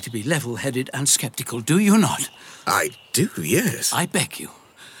know me to be level-headed and sceptical, do you not? I do, yes. I beg you,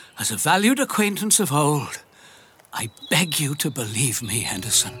 as a valued acquaintance of old, I beg you to believe me,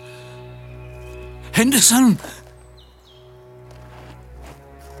 Henderson. Henderson!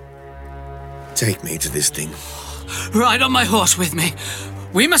 Take me to this thing. Ride on my horse with me.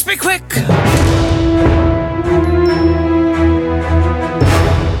 We must be quick!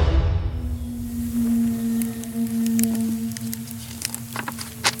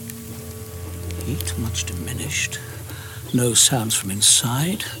 Heat much diminished. No sounds from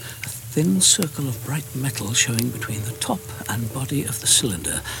inside. A thin circle of bright metal showing between the top and body of the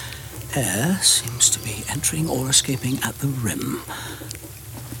cylinder. Air seems to be entering or escaping at the rim.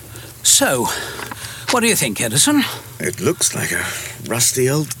 So, what do you think, Edison? It looks like a rusty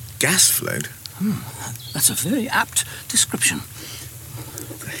old gas float. That's a very apt description.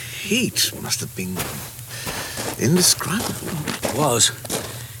 The heat must have been indescribable. It was.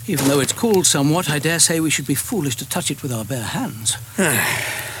 Even though it's cooled somewhat, I dare say we should be foolish to touch it with our bare hands.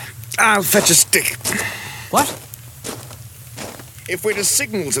 I'll fetch a stick. What? if we're to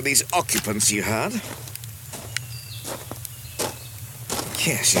signal to these occupants you heard.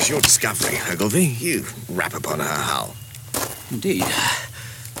 Yes, it's your discovery, Ogilvy. You rap upon her hull. Indeed.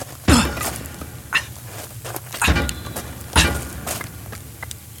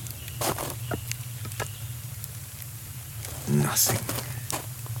 Nothing.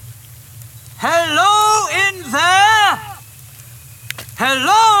 Hello in there?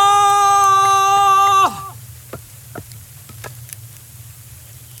 Hello?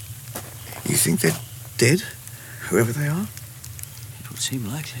 You think they're dead? Whoever they are? It would seem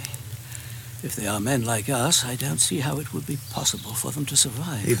likely. If they are men like us, I don't see how it would be possible for them to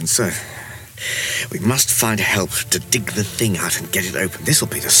survive. Even so, we must find help to dig the thing out and get it open. This will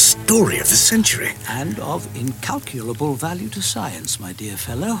be the story of the century. And of incalculable value to science, my dear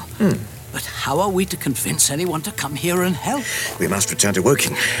fellow. Hmm. But how are we to convince anyone to come here and help? We must return to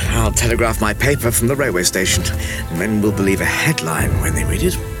Woking. I'll telegraph my paper from the railway station. Men will believe a headline when they read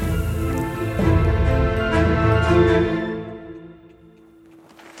it.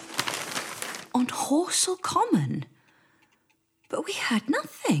 On Horsell Common? But we heard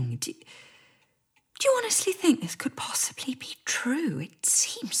nothing. Do you honestly think this could possibly be true? It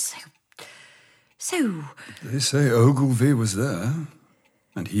seems so... They say Ogilvy was there,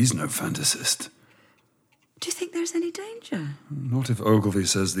 and he's no fantasist. Do you think there's any danger? Not if Ogilvy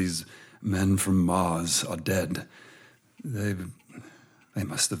says these men from Mars are dead. They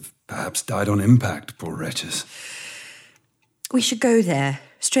must have perhaps died on impact, poor wretches. We should go there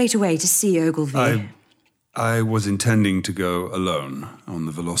straight away to see Ogilvy. I was intending to go alone on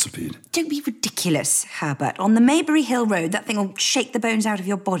the velocipede. Don't be ridiculous, Herbert. On the Maybury Hill Road, that thing will shake the bones out of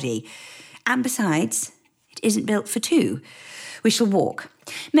your body. And besides, it isn't built for two. We shall walk.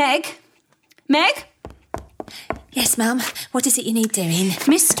 Meg? Meg? Yes, Mum. What is it you need doing?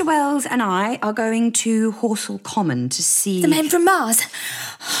 Mr. Wells and I are going to Horsell Common to see... The men from Mars?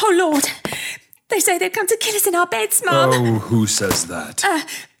 Oh, Lord. They say they've come to kill us in our beds, Mum. Oh, who says that?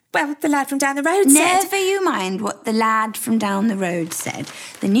 Well, the lad from down the road said... Never you mind what the lad from down the road said.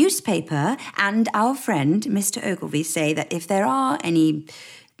 The newspaper and our friend, Mr. Ogilvy, say that if there are any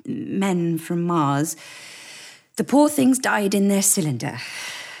men from Mars, the poor things died in their cylinder.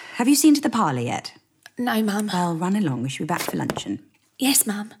 Have you seen to the parlour yet? No, Mum. Well, run along. We should be back for luncheon. Yes,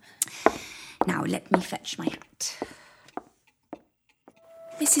 Mum. Now, let me fetch my hat.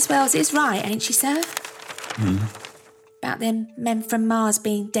 Mrs. Wells is right, ain't she, sir? About them men from Mars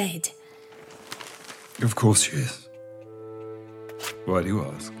being dead. Of course she is. Why do you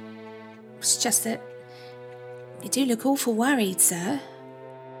ask? It's just that you do look awful worried, sir.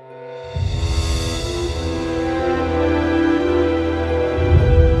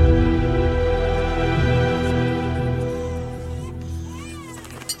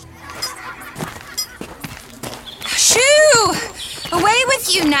 Shoo! Away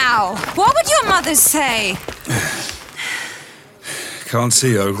with you now. What would your mother say? Can't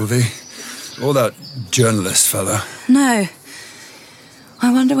see Ogilvy. Or that journalist fellow. No.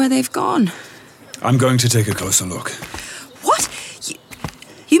 I wonder where they've gone. I'm going to take a closer look. What?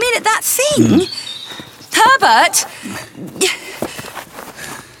 You mean at that thing? Herbert!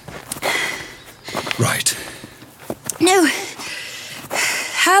 Right. No.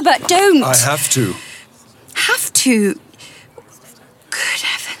 Herbert, don't. I have to. Have to? Good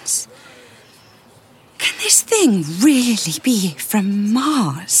heavens. Can this thing really be from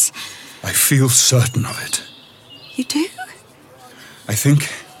Mars? I feel certain of it. You do? I think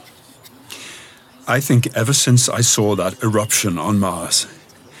ever since I saw that eruption on Mars,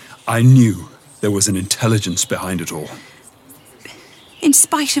 I knew there was an intelligence behind it all. In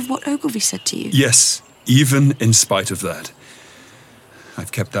spite of what Ogilvy said to you? Yes, even in spite of that.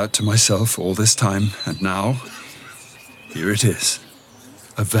 I've kept that to myself all this time, and now, here it is.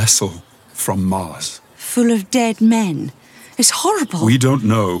 A vessel from Mars. Full of dead men. It's horrible. We don't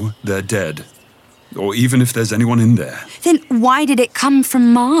know they're dead, or even if there's anyone in there. Then why did it come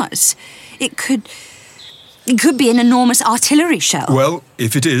from Mars? It could be an enormous artillery shell. Well,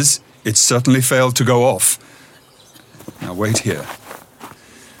 if it is, it certainly failed to go off. Now wait here.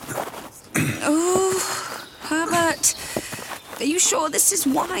 Oh, Herbert, are you sure this is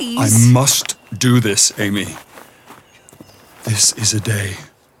wise? I must do this, Amy. This is a day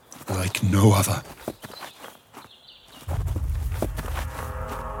like no other.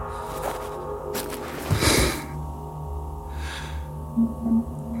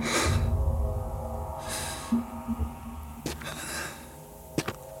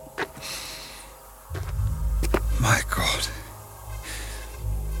 My God.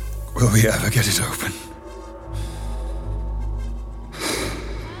 Will we ever get it open?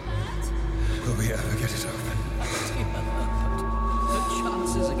 Will we ever get it open?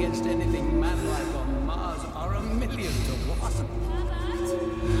 anything man-like on Mars are a million to one.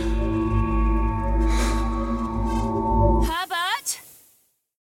 Herbert?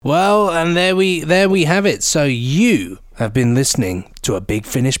 Well, and there we have it. So you have been listening to a Big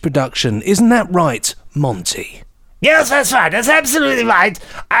Finish production. Isn't that right, Monty? Yes, that's right. That's absolutely right.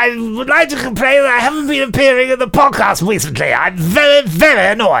 I would like to complain that I haven't been appearing in the podcast recently. I'm very,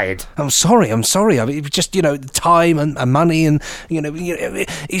 very annoyed. I'm sorry. I mean, it was just, time and money and,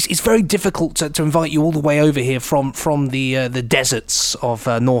 it's very difficult to invite you all the way over here from the deserts of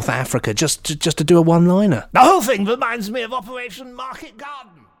North Africa just to do a one-liner. The whole thing reminds me of Operation Market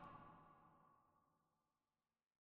Garden.